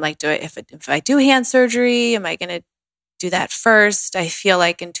hand thing. I'm like, if I do hand surgery, am I going to do that first? I feel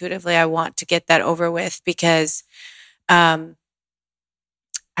like intuitively I want to get that over with because I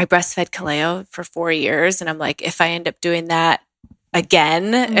breastfed Kaleo for 4 years. And I'm like, if I end up doing that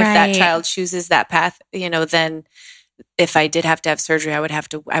again, if that child chooses that path, then if I did have to have surgery, I would have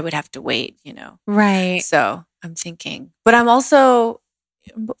to wait, Right. So I'm thinking, but I'm also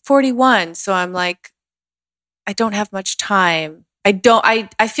 41. So I'm like, I don't have much time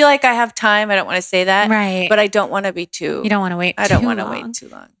I feel like I have time. I don't want to say that. Right. But I don't want to be You don't want to wait I don't want to wait too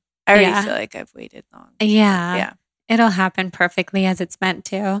long. I already feel like I've waited long. Yeah. Yeah. It'll happen perfectly as it's meant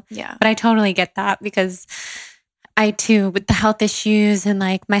to. Yeah. But I totally get that because I too, with the health issues and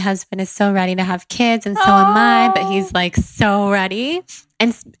like my husband is so ready to have kids and so am I, but he's like so ready.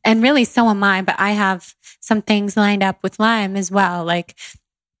 And really so am I, but I have some things lined up with Lyme as well. Like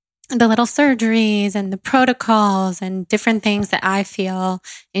the little surgeries and the protocols and different things that I feel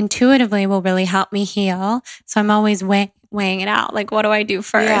intuitively will really help me heal. So I'm always weighing it out. Like, what do I do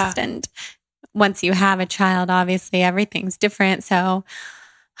first? Yeah. And once you have a child, obviously everything's different. So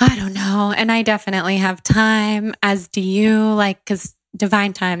I don't know. And I definitely have time, as do you, like, because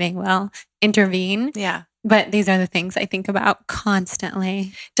divine timing will intervene. Yeah. But these are the things I think about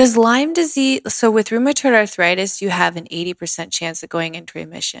constantly. Does Lyme disease, so with rheumatoid arthritis, you have an 80% chance of going into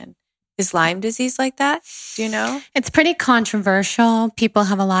remission. Is Lyme disease like that? Do you know? It's pretty controversial. People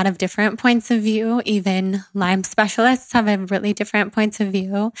have a lot of different points of view. Even Lyme specialists have a really different points of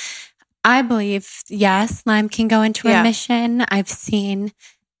view. I believe, yes, Lyme can go into remission. I've seen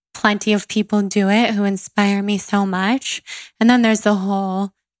plenty of people do it who inspire me so much. And then there's the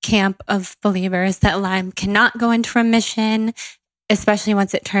whole camp of believers that Lyme cannot go into remission, especially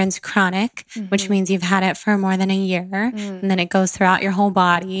once it turns chronic, which means you've had it for more than a year and then it goes throughout your whole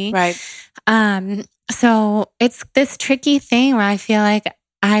body. Right. So it's this tricky thing where I feel like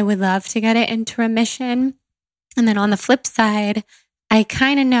I would love to get it into remission. And then on the flip side, I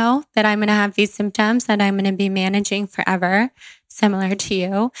kind of know that I'm going to have these symptoms that I'm going to be managing forever, similar to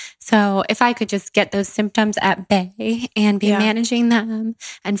you. So if I could just get those symptoms at bay and be managing them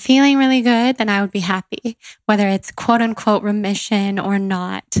and feeling really good, then I would be happy, whether it's quote unquote remission or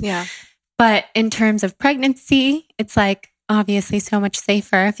not. Yeah. But in terms of pregnancy, it's like obviously so much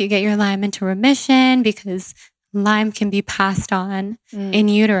safer if you get your Lyme into remission because Lyme can be passed on in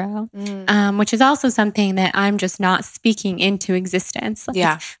utero, which is also something that I'm just not speaking into existence.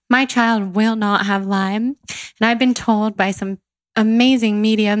 Like, my child will not have Lyme. And I've been told by some amazing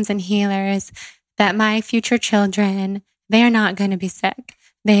mediums and healers that my future children, they are not going to be sick.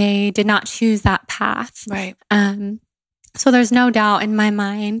 They did not choose that path. Right. So there's no doubt in my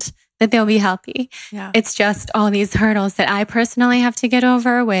mind that they'll be healthy. Yeah. It's just all these hurdles that I personally have to get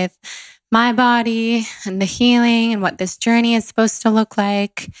over with my body and the healing and what this journey is supposed to look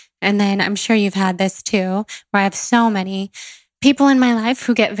like. And then I'm sure you've had this too, where I have so many people in my life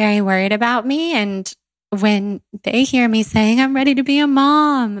who get very worried about me. And when they hear me saying I'm ready to be a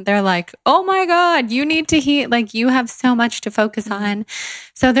mom, they're like, oh my God, you need to heal. Like you have so much to focus on.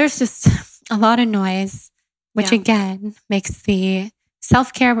 So there's just a lot of noise, which again makes the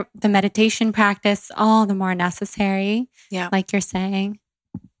self-care, the meditation practice all the more necessary. Yeah. Like you're saying.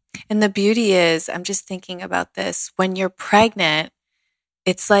 And the beauty is, I'm just thinking about this, when you're pregnant,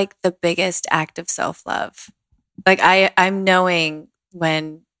 it's like the biggest act of self-love. Like I'm knowing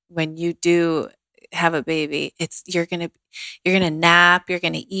when you do have a baby, you're going to nap, you're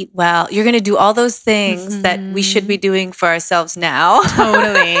going to eat well, you're going to do all those things that we should be doing for ourselves now.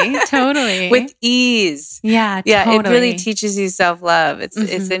 Totally. With ease. Yeah, yeah. totally. It really teaches you self-love. It's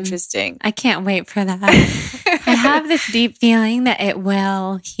interesting. I can't wait for that. I have this deep feeling that it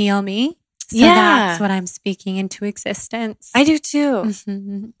will heal me. So that's what I'm speaking into existence. I do too.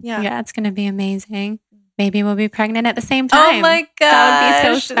 Yeah, it's going to be amazing. Maybe we'll be pregnant at the same time. Oh my gosh. That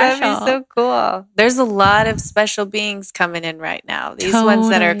would be so special. That'd be so cool. There's a lot of special beings coming in right now. These ones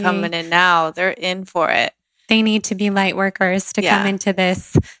that are coming in now, they're in for it. They need to be light workers to come into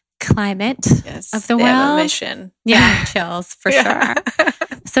this climate of the world. Have a mission. Yeah, chills for sure.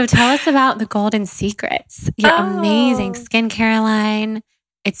 So tell us about the Golden Secrets, your amazing skincare line.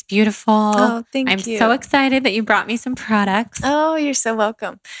 It's beautiful. Oh, thank you. I'm so excited that you brought me some products. Oh, you're so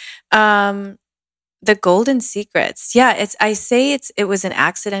welcome. The Golden Secrets. Yeah, it was an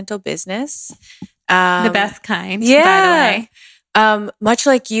accidental business. The best kind, by the way. Much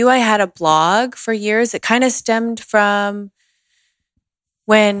like you, I had a blog for years. It kind of stemmed from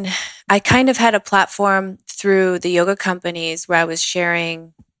when I kind of had a platform through the yoga companies where I was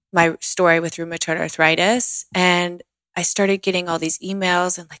sharing my story with rheumatoid arthritis. And I started getting all these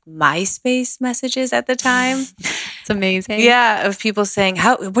emails and like MySpace messages at the time. It's amazing. Yeah. Of people saying,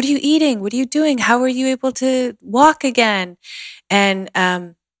 what are you eating? What are you doing? How are you able to walk again?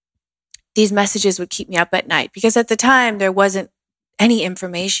 And these messages would keep me up at night because at the time there wasn't any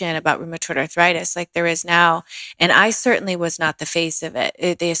information about rheumatoid arthritis like there is now. And I certainly was not the face of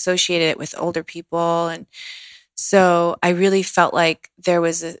it. They associated it with older people. And so I really felt like there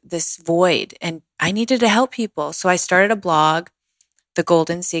was this void and I needed to help people. So I started a blog, The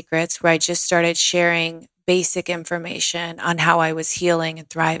Golden Secrets, where I just started sharing basic information on how I was healing and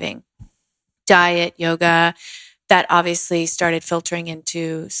thriving. Diet, yoga, that obviously started filtering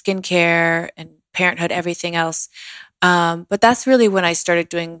into skincare and parenthood, everything else. But that's really when I started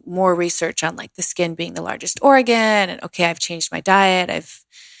doing more research on like the skin being the largest organ, and okay, I've changed my diet.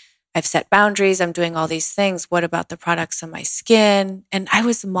 I've set boundaries. I'm doing all these things. What about the products on my skin? And I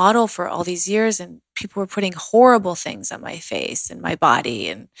was a model for all these years, and people were putting horrible things on my face and my body.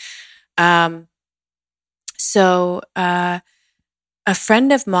 And so a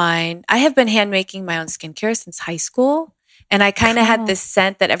friend of mine, I have been hand making my own skincare since high school. And I kind of had this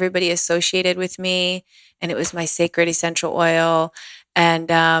scent that everybody associated with me. And it was my sacred essential oil. And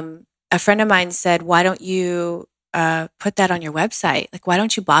a friend of mine said, why don't you put that on your website? Like, why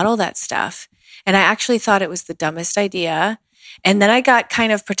don't you bottle that stuff? And I actually thought it was the dumbest idea. And then I got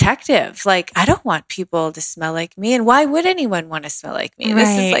kind of protective. Like, I don't want people to smell like me. And why would anyone want to smell like me? Right.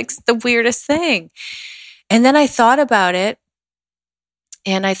 This is like the weirdest thing. And then I thought about it.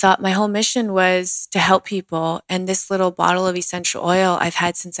 And I thought my whole mission was to help people. And this little bottle of essential oil I've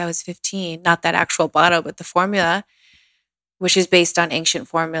had since I was 15, not that actual bottle, but the formula, which is based on ancient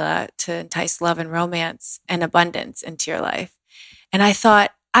formula to entice love and romance and abundance into your life. And I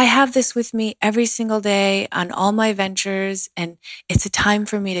thought, I have this with me every single day on all my ventures. And it's a time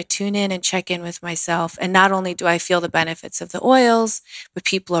for me to tune in and check in with myself. And not only do I feel the benefits of the oils, but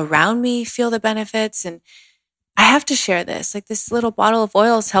people around me feel the benefits. And I have to share this. Like, this little bottle of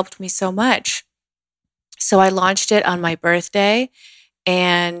oils helped me so much. So I launched it on my birthday,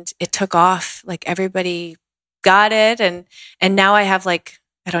 and it took off. Like, everybody got it. And now I have like,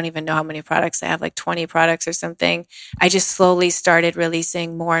 I don't even know how many products I have, like 20 products or something. I just slowly started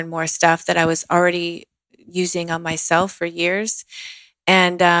releasing more and more stuff that I was already using on myself for years.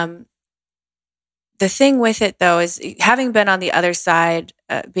 And the thing with it, though, is having been on the other side,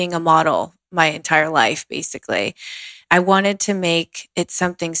 being a model my entire life, basically, I wanted to make it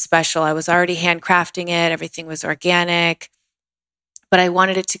something special. I was already handcrafting it. Everything was organic, but I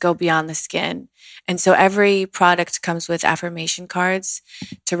wanted it to go beyond the skin. And so every product comes with affirmation cards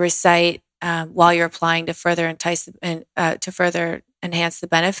to recite while you're applying to further entice and to further enhance the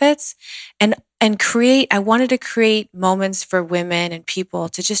benefits, and create. I wanted to create moments for women and people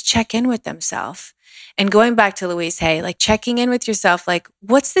to just check in with themselves. And going back to Louise Hay, like checking in with yourself, like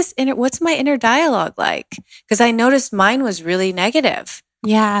what's my inner dialogue like? Because I noticed mine was really negative.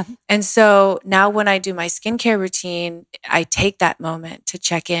 Yeah. And so now when I do my skincare routine, I take that moment to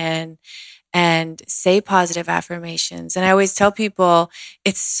check in and say positive affirmations. And I always tell people,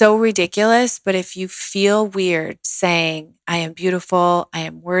 it's so ridiculous, but if you feel weird saying, I am beautiful, I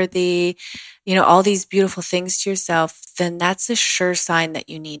am worthy, all these beautiful things to yourself, then that's a sure sign that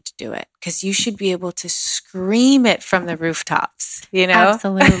you need to do it, because you should be able to scream it from the rooftops,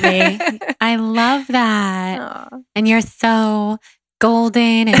 Absolutely. I love that. Aww. And you're so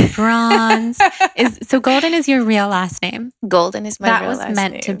golden and bronze. So golden is your real last name? Golden is my real last name. That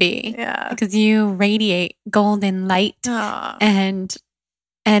was meant to be. Yeah. Because you radiate golden light. Aww.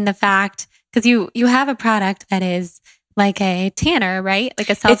 And the fact, because you have a product that is like a tanner, right? Like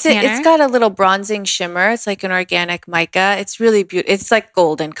a self-tanner. It's got a little bronzing shimmer. It's like an organic mica. It's really beautiful. It's like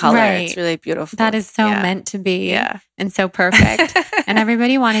golden color. Right. It's really beautiful. That is so meant to be. Yeah. And so perfect. And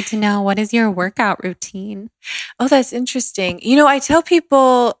everybody wanted to know, what is your workout routine? Oh, that's interesting. I tell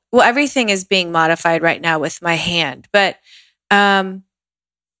people, well, everything is being modified right now with my hand, but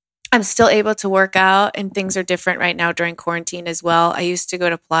I'm still able to work out, and things are different right now during quarantine as well. I used to go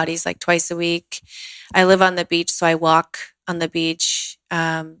to Pilates like twice a week. I live on the beach, so I walk on the beach.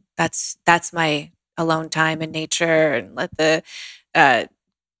 That's my alone time in nature, and let the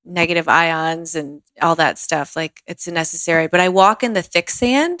negative ions and all that stuff, like, it's necessary. But I walk in the thick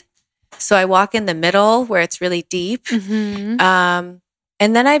sand. So I walk in the middle where it's really deep. Mm-hmm.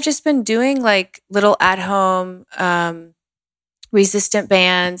 And then I've just been doing like little at-home resistant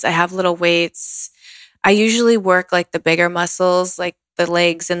bands. I have little weights. I usually work like the bigger muscles, like the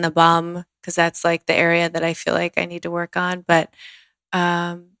legs and the bum, because that's like the area that I feel like I need to work on. But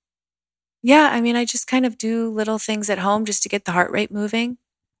I just kind of do little things at home just to get the heart rate moving.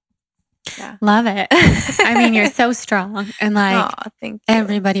 Yeah. Love it. I mean, you're so strong. And like, thank you.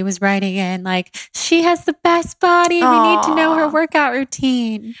 Everybody was writing in like, she has the best body. We need to know her workout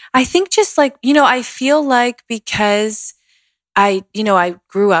routine. I think just like, I feel like because I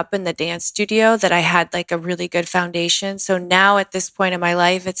grew up in the dance studio, that I had like a really good foundation. So now at this point in my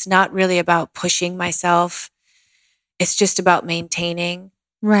life, it's not really about pushing myself. It's just about maintaining.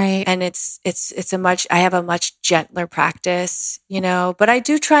 Right. And I have a much gentler practice, but I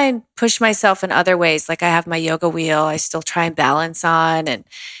do try and push myself in other ways. Like I have my yoga wheel, I still try and balance on, and,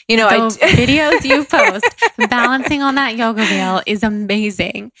 the videos you post, balancing on that yoga wheel is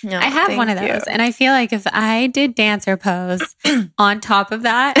amazing. No, I have one of those. And I feel like if I did dancer pose on top of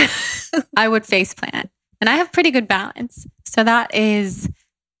that, I would face plant. And I have pretty good balance. So that is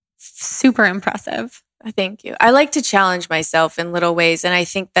super impressive. Thank you. I like to challenge myself in little ways. And I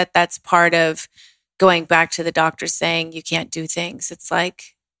think that that's part of going back to the doctor saying you can't do things. It's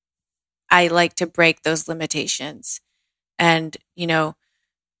like, I like to break those limitations. And,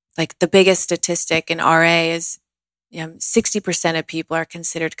 like the biggest statistic in RA is 60% of people are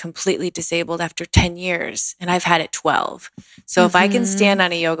considered completely disabled after 10 years. And I've had it 12. So if I can stand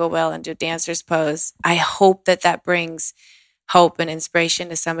on a yoga wheel and do dancer's pose, I hope that brings hope and inspiration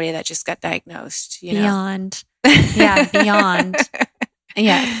to somebody that just got diagnosed. Beyond. Yeah, beyond.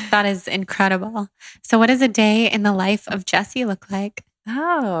 Yes, that is incredible. So what does a day in the life of Jessie look like?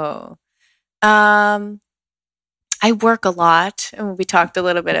 Oh, I work a lot. And we talked a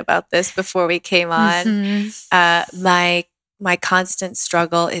little bit about this before we came on. My constant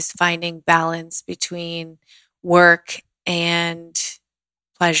struggle is finding balance between work and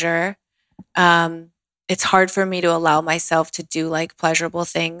pleasure. It's hard for me to allow myself to do like pleasurable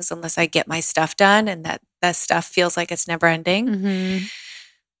things unless I get my stuff done, and that stuff feels like it's never ending. Mm-hmm.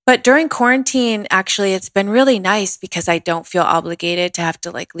 But during quarantine, actually, it's been really nice because I don't feel obligated to have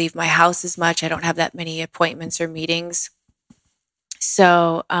to like leave my house as much. I don't have that many appointments or meetings.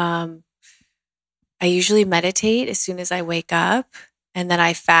 So I usually meditate as soon as I wake up, and then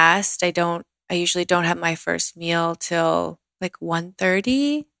I fast. I usually don't have my first meal till like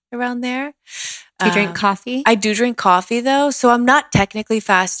 1:30, around there. Do you drink coffee? I do drink coffee though. So I'm not technically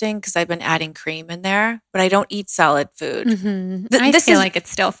fasting because I've been adding cream in there, but I don't eat solid food. Mm-hmm. I feel like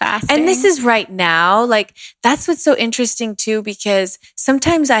it's still fasting. And this is right now. Like that's what's so interesting too, because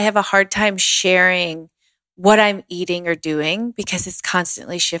sometimes I have a hard time sharing what I'm eating or doing because it's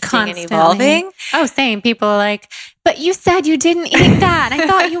constantly shifting and evolving. Oh, same. People are like, but you said you didn't eat that. I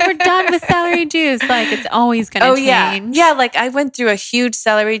thought you were done with celery juice. Like it's always going to change. Yeah. Like I went through a huge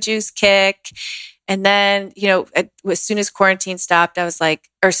celery juice kick. And then, as soon as quarantine stopped, I said,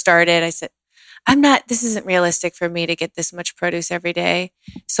 this isn't realistic for me to get this much produce every day.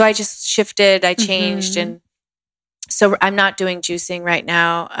 So I just shifted, I changed. And so I'm not doing juicing right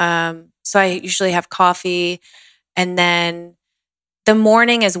now. So I usually have coffee. And then the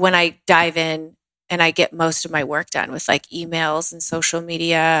morning is when I dive in and I get most of my work done with like emails and social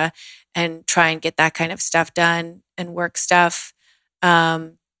media and try and get that kind of stuff done and work stuff.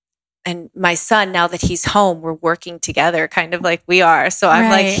 And my son, now that he's home, we're working together kind of like we are. So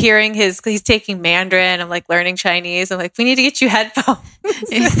I'm like hearing he's taking Mandarin. I'm like learning Chinese. I'm like, we need to get you headphones.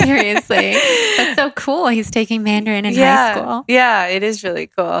 Seriously. That's so cool. He's taking Mandarin in high school. Yeah, it is really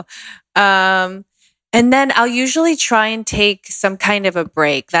cool. And then I'll usually try and take some kind of a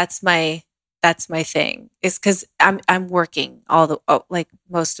break. That's my thing. It's because I'm working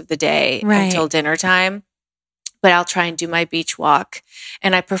most of the day until dinner time. But I'll try and do my beach walk.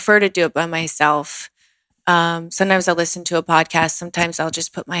 And I prefer to do it by myself. Sometimes I'll listen to a podcast. Sometimes I'll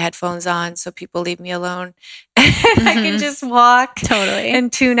just put my headphones on so people leave me alone. And I can just walk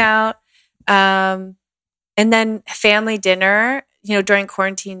and tune out. And then family dinner. During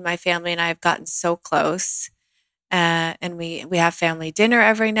quarantine, my family and I have gotten so close. And we have family dinner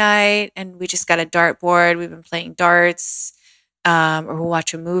every night. And we just got a dartboard. We've been playing darts. Or we'll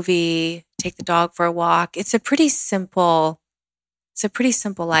watch a movie, take the dog for a walk. It's a pretty simple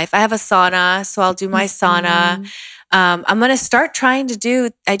life. I have a sauna, so I'll do my sauna. I'm going to start trying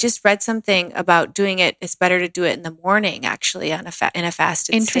to I just read something about doing it. It's better to do it in the morning, actually, in a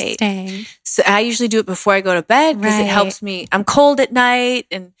fasted state. Interesting. So I usually do it before I go to bed because it helps me. I'm cold at night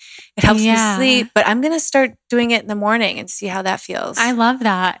and it helps me sleep, but I'm going to start doing it in the morning and see how that feels. I love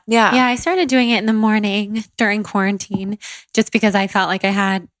that. Yeah. Yeah. I started doing it in the morning during quarantine just because I felt like I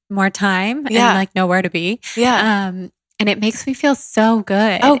had more time and like nowhere to be. Yeah. And it makes me feel so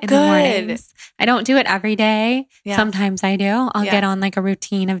good in the mornings. I don't do it every day. Yeah. Sometimes I do. I'll get on like a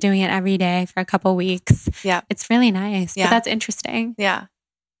routine of doing it every day for a couple weeks. Yeah. It's really nice. Yeah. But that's interesting. Yeah.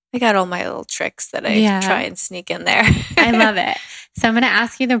 I got all my little tricks that I try and sneak in there. I love it. So I'm going to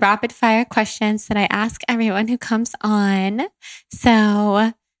ask you the rapid fire questions that I ask everyone who comes on.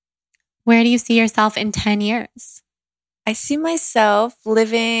 So where do you see yourself in 10 years? I see myself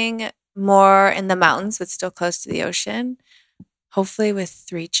living more in the mountains, but still close to the ocean. Hopefully with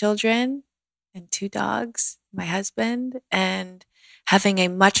 3 children and 2 dogs, my husband, and having a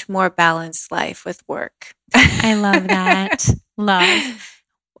much more balanced life with work. I love that. Love.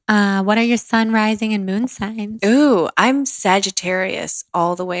 What are your sun, rising, and moon signs? Ooh, I'm Sagittarius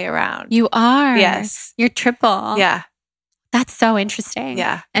all the way around. You are. Yes. You're triple. Yeah. That's so interesting.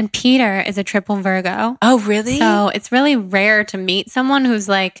 Yeah. And Peter is a triple Virgo. Oh, really? So it's really rare to meet someone who's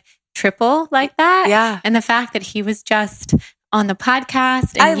like triple like that. Yeah. And the fact that he was just on the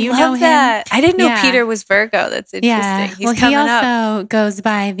podcast and I love that. I didn't know Yeah. Peter was Virgo. That's interesting. Yeah. He's coming he up. also goes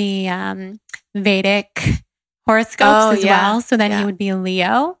by the Vedic horoscopes as well. So then he would be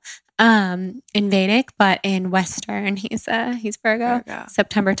Leo in Vedic, but in Western, he's Virgo.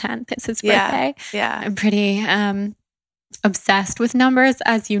 September 10th is his birthday. Yeah. I'm pretty obsessed with numbers,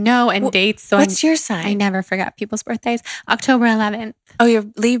 as you know, and dates. So what's your sign? I never forget people's birthdays. October 11th. Oh, you're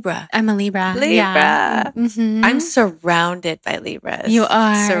Libra. I'm a Libra. Libra. Yeah. Mm-hmm. I'm surrounded by Libras. You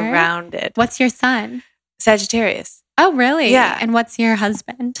are? Surrounded. What's your sun? Sagittarius. Oh, really? Yeah. And what's your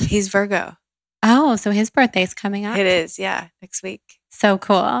husband? He's Virgo. Oh, so his birthday's coming up. It is, yeah. Next week. So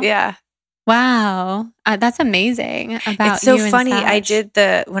cool. Yeah. Wow. That's amazing about It's so you and funny. Sag.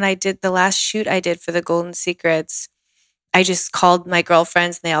 When I did the last shoot I did for the Golden Secrets, I just called my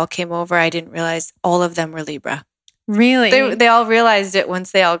girlfriends and they all came over. I didn't realize all of them were Libra. Really? They all realized it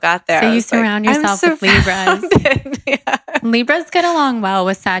once they all got there. So you surround yourself with Libras. Yeah. Libras get along well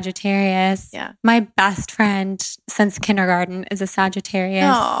with Sagittarius. Yeah. My best friend since kindergarten is a Sagittarius.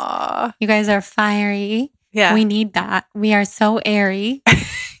 Aww. You guys are fiery. Yeah. We need that. We are so airy.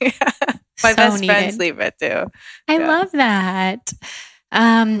 Yeah. My So best needed. friend's Libra too. I love that.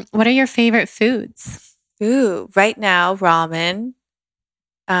 What are your favorite foods? Ooh, right now, ramen.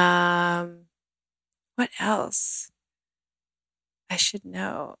 What else? I should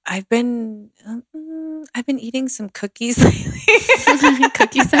know. I've been eating some cookies lately.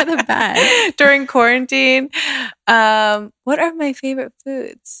 Cookies are the best. During quarantine. What are my favorite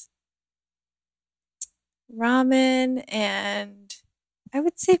foods? Ramen and I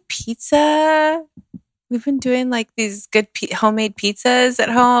would say pizza. We've been doing like these good homemade pizzas at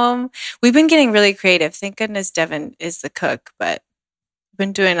home. We've been getting really creative. Thank goodness Devin is the cook, but we've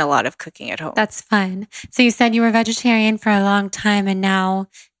been doing a lot of cooking at home. That's fun. So you said you were vegetarian for a long time and now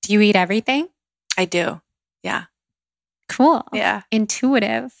do you eat everything? I do. Yeah. Cool. Yeah.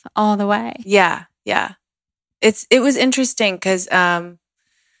 Intuitive all the way. Yeah. Yeah. It was interesting because, I've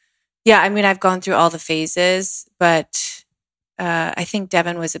gone through all the phases, but I think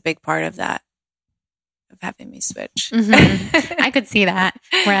Devin was a big part of that, of having me switch. Mm-hmm. I could see that.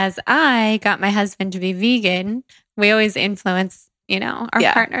 Whereas I got my husband to be vegan. We always influence, our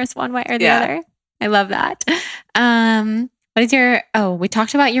partners one way or the other. I love that. What is we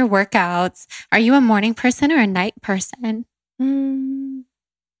talked about your workouts. Are you a morning person or a night person?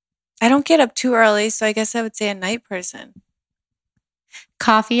 I don't get up too early, so I guess I would say a night person.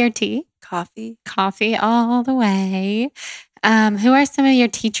 Coffee or tea? Coffee. Coffee all the way. Who are some of your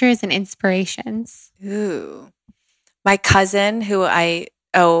teachers and inspirations? Ooh, my cousin who I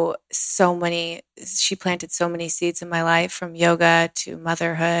owe so many, she planted so many seeds in my life from yoga to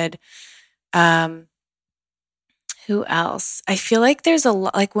motherhood. Who else? I feel like there's a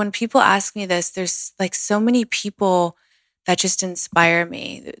lot, like when people ask me this, there's like so many people that just inspire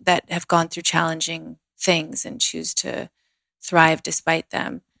me that have gone through challenging things and choose to thrive despite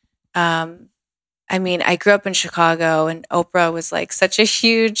them. I grew up in Chicago and Oprah was like such a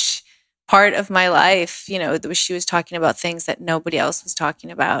huge part of my life. She was talking about things that nobody else was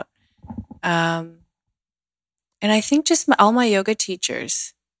talking about. And I think just all my yoga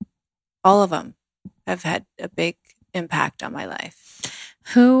teachers, all of them have had a big impact on my life.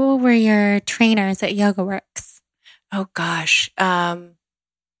 Who were your trainers at YogaWorks? Oh gosh.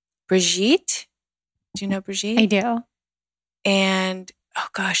 Brigitte. Do you know Brigitte? I do. And oh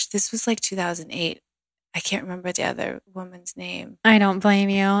gosh, this was like 2008. I can't remember the other woman's name. I don't blame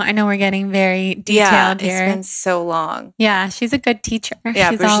you. I know we're getting very detailed here. It's been so long. Yeah, she's a good teacher.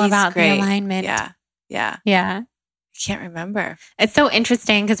 Yeah, she's Brigitte's all about great. the alignment. Yeah. I can't remember. It's so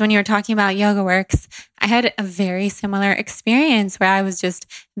interesting because when you were talking about YogaWorks, I had a very similar experience where I was just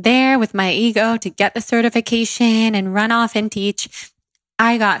there with my ego to get the certification and run off and teach.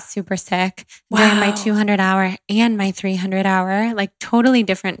 I got super sick during my 200 hour and my 300 hour, like totally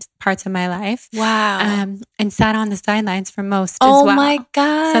different parts of my life. Wow. And sat on the sidelines for most as well. Oh my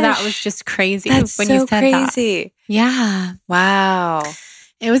gosh. So that was just crazy. That's when so you said crazy. That. Yeah. Wow.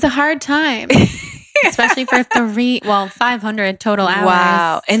 It was a hard time. Especially for 500 total hours.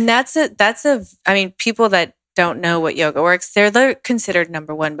 Wow. And people that don't know what yoga works, they're considered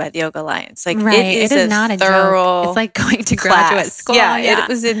number one by the Yoga Alliance. Like right. it is not a joke. It's like going to class. graduate school. Yeah, it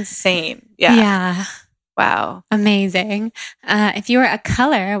was insane. Yeah. Yeah. Wow. Amazing. If you were a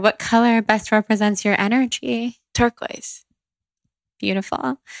color, what color best represents your energy? Turquoise.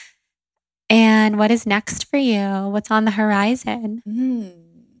 Beautiful. And what is next for you? What's on the horizon?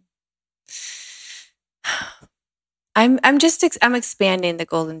 I'm expanding the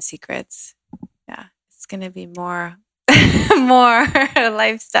Golden Secrets. Yeah, it's going to be more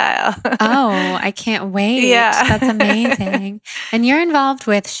lifestyle. Oh, I can't wait. Yeah. That's amazing. And you're involved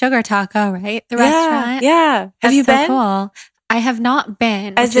with Sugar Taco, right? The restaurant? Yeah. Have you been? Cool. I have not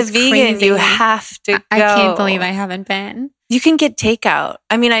been. As a vegan, crazy. You have to go. I can't believe I haven't been. You can get takeout.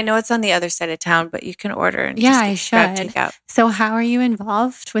 I mean, I know it's on the other side of town, but you can order and I grab takeout. So how are you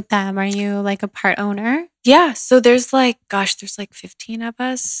involved with them? Are you like a part owner? Yeah. So there's like 15 of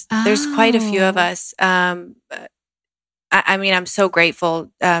us. Oh. There's quite a few of us. I mean, I'm so grateful.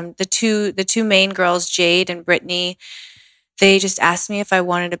 The two main girls, Jade and Brittany, they just asked me if I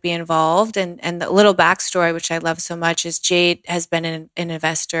wanted to be involved. And the little backstory, which I love so much, is Jade has been an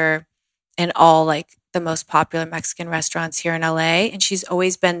investor in all like the most popular Mexican restaurants here in LA. And she's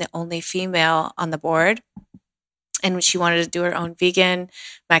always been the only female on the board. And she wanted to do her own vegan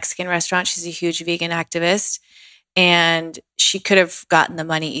Mexican restaurant. She's a huge vegan activist. And she could have gotten the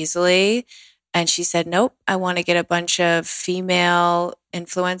money easily. And she said, nope, I want to get a bunch of female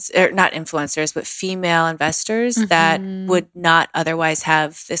not influencers, but female investors that would not otherwise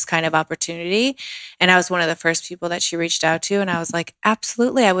have this kind of opportunity. And I was one of the first people that she reached out to. And I was like,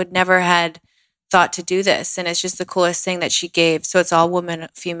 absolutely, I would never had thought to do this. And it's just the coolest thing that she gave. So it's all woman,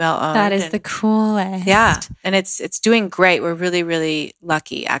 female owned. That is the coolest. Yeah. And it's doing great. We're really, really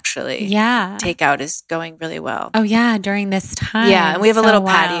lucky, actually. Yeah. Takeout is going really well. Oh, yeah. During this time. Yeah. And we have a little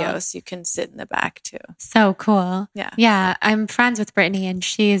patio, so you can sit in the back too. So cool. Yeah. Yeah. I'm friends with Brittany and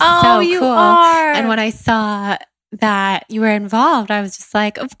she's you cool. Are. And when I saw that you were involved, I was just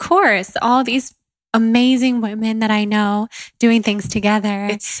like, of course, all these amazing women that I know doing things together.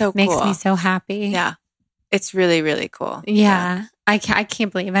 It's so cool. Makes me so happy. Yeah. It's really, really cool. Yeah. I can't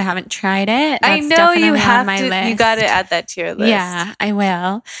believe I haven't tried it. That's I know you have to. List. You got to add that to your list. Yeah, I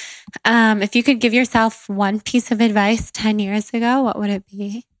will. If you could give yourself one piece of advice 10 years ago, what would it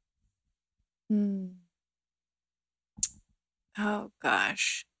be? Oh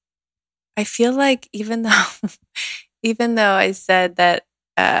gosh. I feel like even though I said that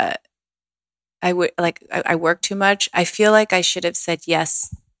I work too much, I feel like I should have said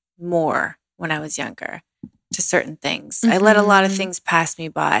yes more when I was younger to certain things. I let a lot of things pass me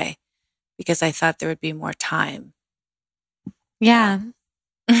by because I thought there would be more time. Yeah.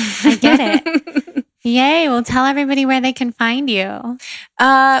 I get it. Yay. Well, tell everybody where they can find you.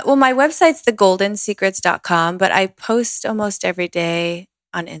 Well, my website's thegoldensecrets.com, but I post almost every day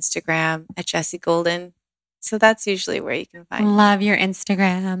on Instagram at Jessie Golden. So that's usually where you can find me. Love your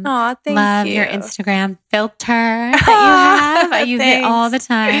Instagram. Oh, thank you. Love your Instagram filter that you have. I use it all the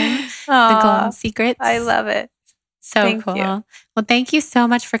time. The Golden Secrets. I love it. So cool. Well, thank you so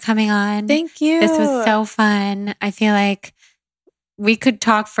much for coming on. Thank you. This was so fun. I feel like we could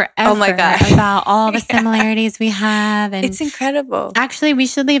talk forever gosh. about all the similarities we have. And it's incredible. Actually, we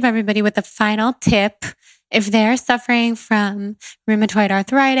should leave everybody with a final tip. If they're suffering from rheumatoid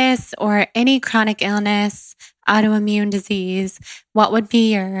arthritis or any chronic illness, autoimmune disease, what would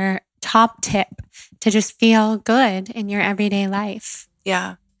be your top tip to just feel good in your everyday life?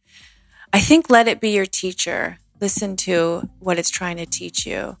 Yeah. I think let it be your teacher. Listen to what it's trying to teach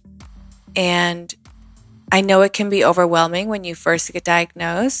you. And I know it can be overwhelming when you first get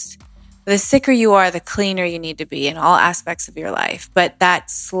diagnosed. The sicker you are, the cleaner you need to be in all aspects of your life. But that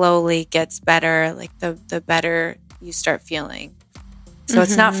slowly gets better, like the better you start feeling. So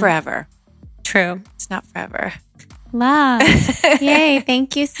it's not forever. True. It's not forever. Love. Yay.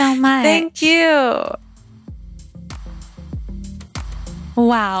 Thank you so much. Thank you.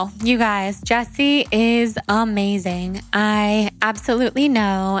 Wow, you guys, Jessie is amazing. I absolutely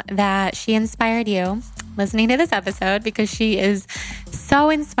know that she inspired you listening to this episode because she is so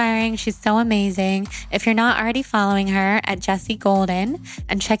inspiring. She's so amazing. If you're not already following her at Jessie Golden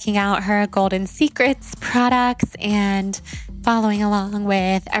and checking out her Golden Secrets products and following along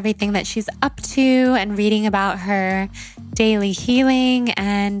with everything that she's up to and reading about her daily healing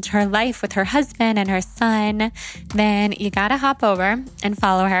and her life with her husband and her son, then you gotta hop over and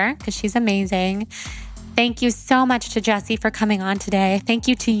follow her because she's amazing. Thank you so much to Jessie for coming on today. Thank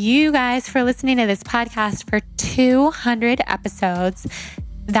you to you guys for listening to this podcast for 200 episodes.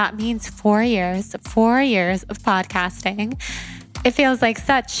 That means 4 years of podcasting. It feels like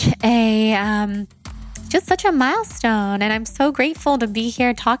such a milestone. And I'm so grateful to be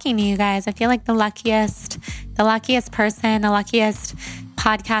here talking to you guys. I feel like the luckiest person, the luckiest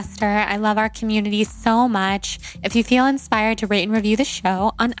podcaster. I love our community so much. If you feel inspired to rate and review the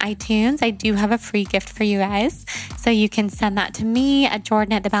show on iTunes, I do have a free gift for you guys. So you can send that to me at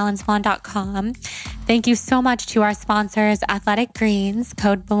jordan@thebalancedblonde.com. Thank you so much to our sponsors, Athletic Greens,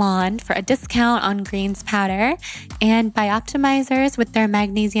 code BLONDE for a discount on greens powder, and Bioptimizers with their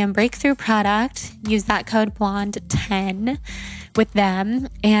magnesium breakthrough product. Use that code BLONDE10 with them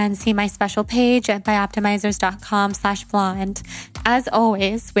and see my special page at bioptimizers.com/blonde. As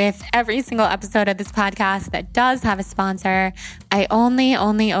always, with every single episode of this podcast that does have a sponsor, I only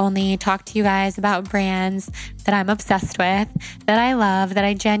talk to you guys about brands that I'm obsessed with, that I love, that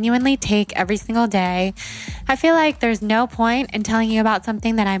I genuinely take every single day. I feel like there's no point in telling you about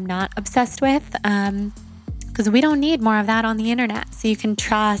something that I'm not obsessed with, because we don't need more of that on the internet. So you can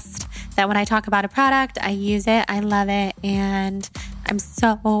trust that when I talk about a product, I use it, I love it, and I'm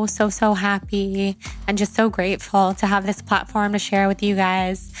so happy and just so grateful to have this platform to share with you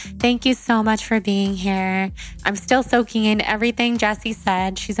guys. Thank you so much for being here. I'm still soaking in everything Jessie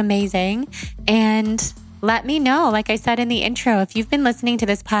said. She's amazing. And let me know, like I said in the intro, if you've been listening to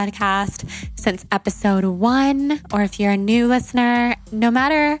this podcast since episode 1, or if you're a new listener, no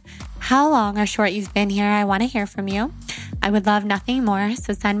matter how long or short you've been here, I want to hear from you. I would love nothing more.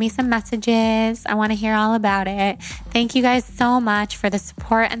 So send me some messages. I want to hear all about it. Thank you guys so much for the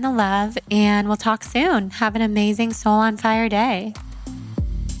support and the love, and we'll talk soon. Have an amazing Soul on Fire day.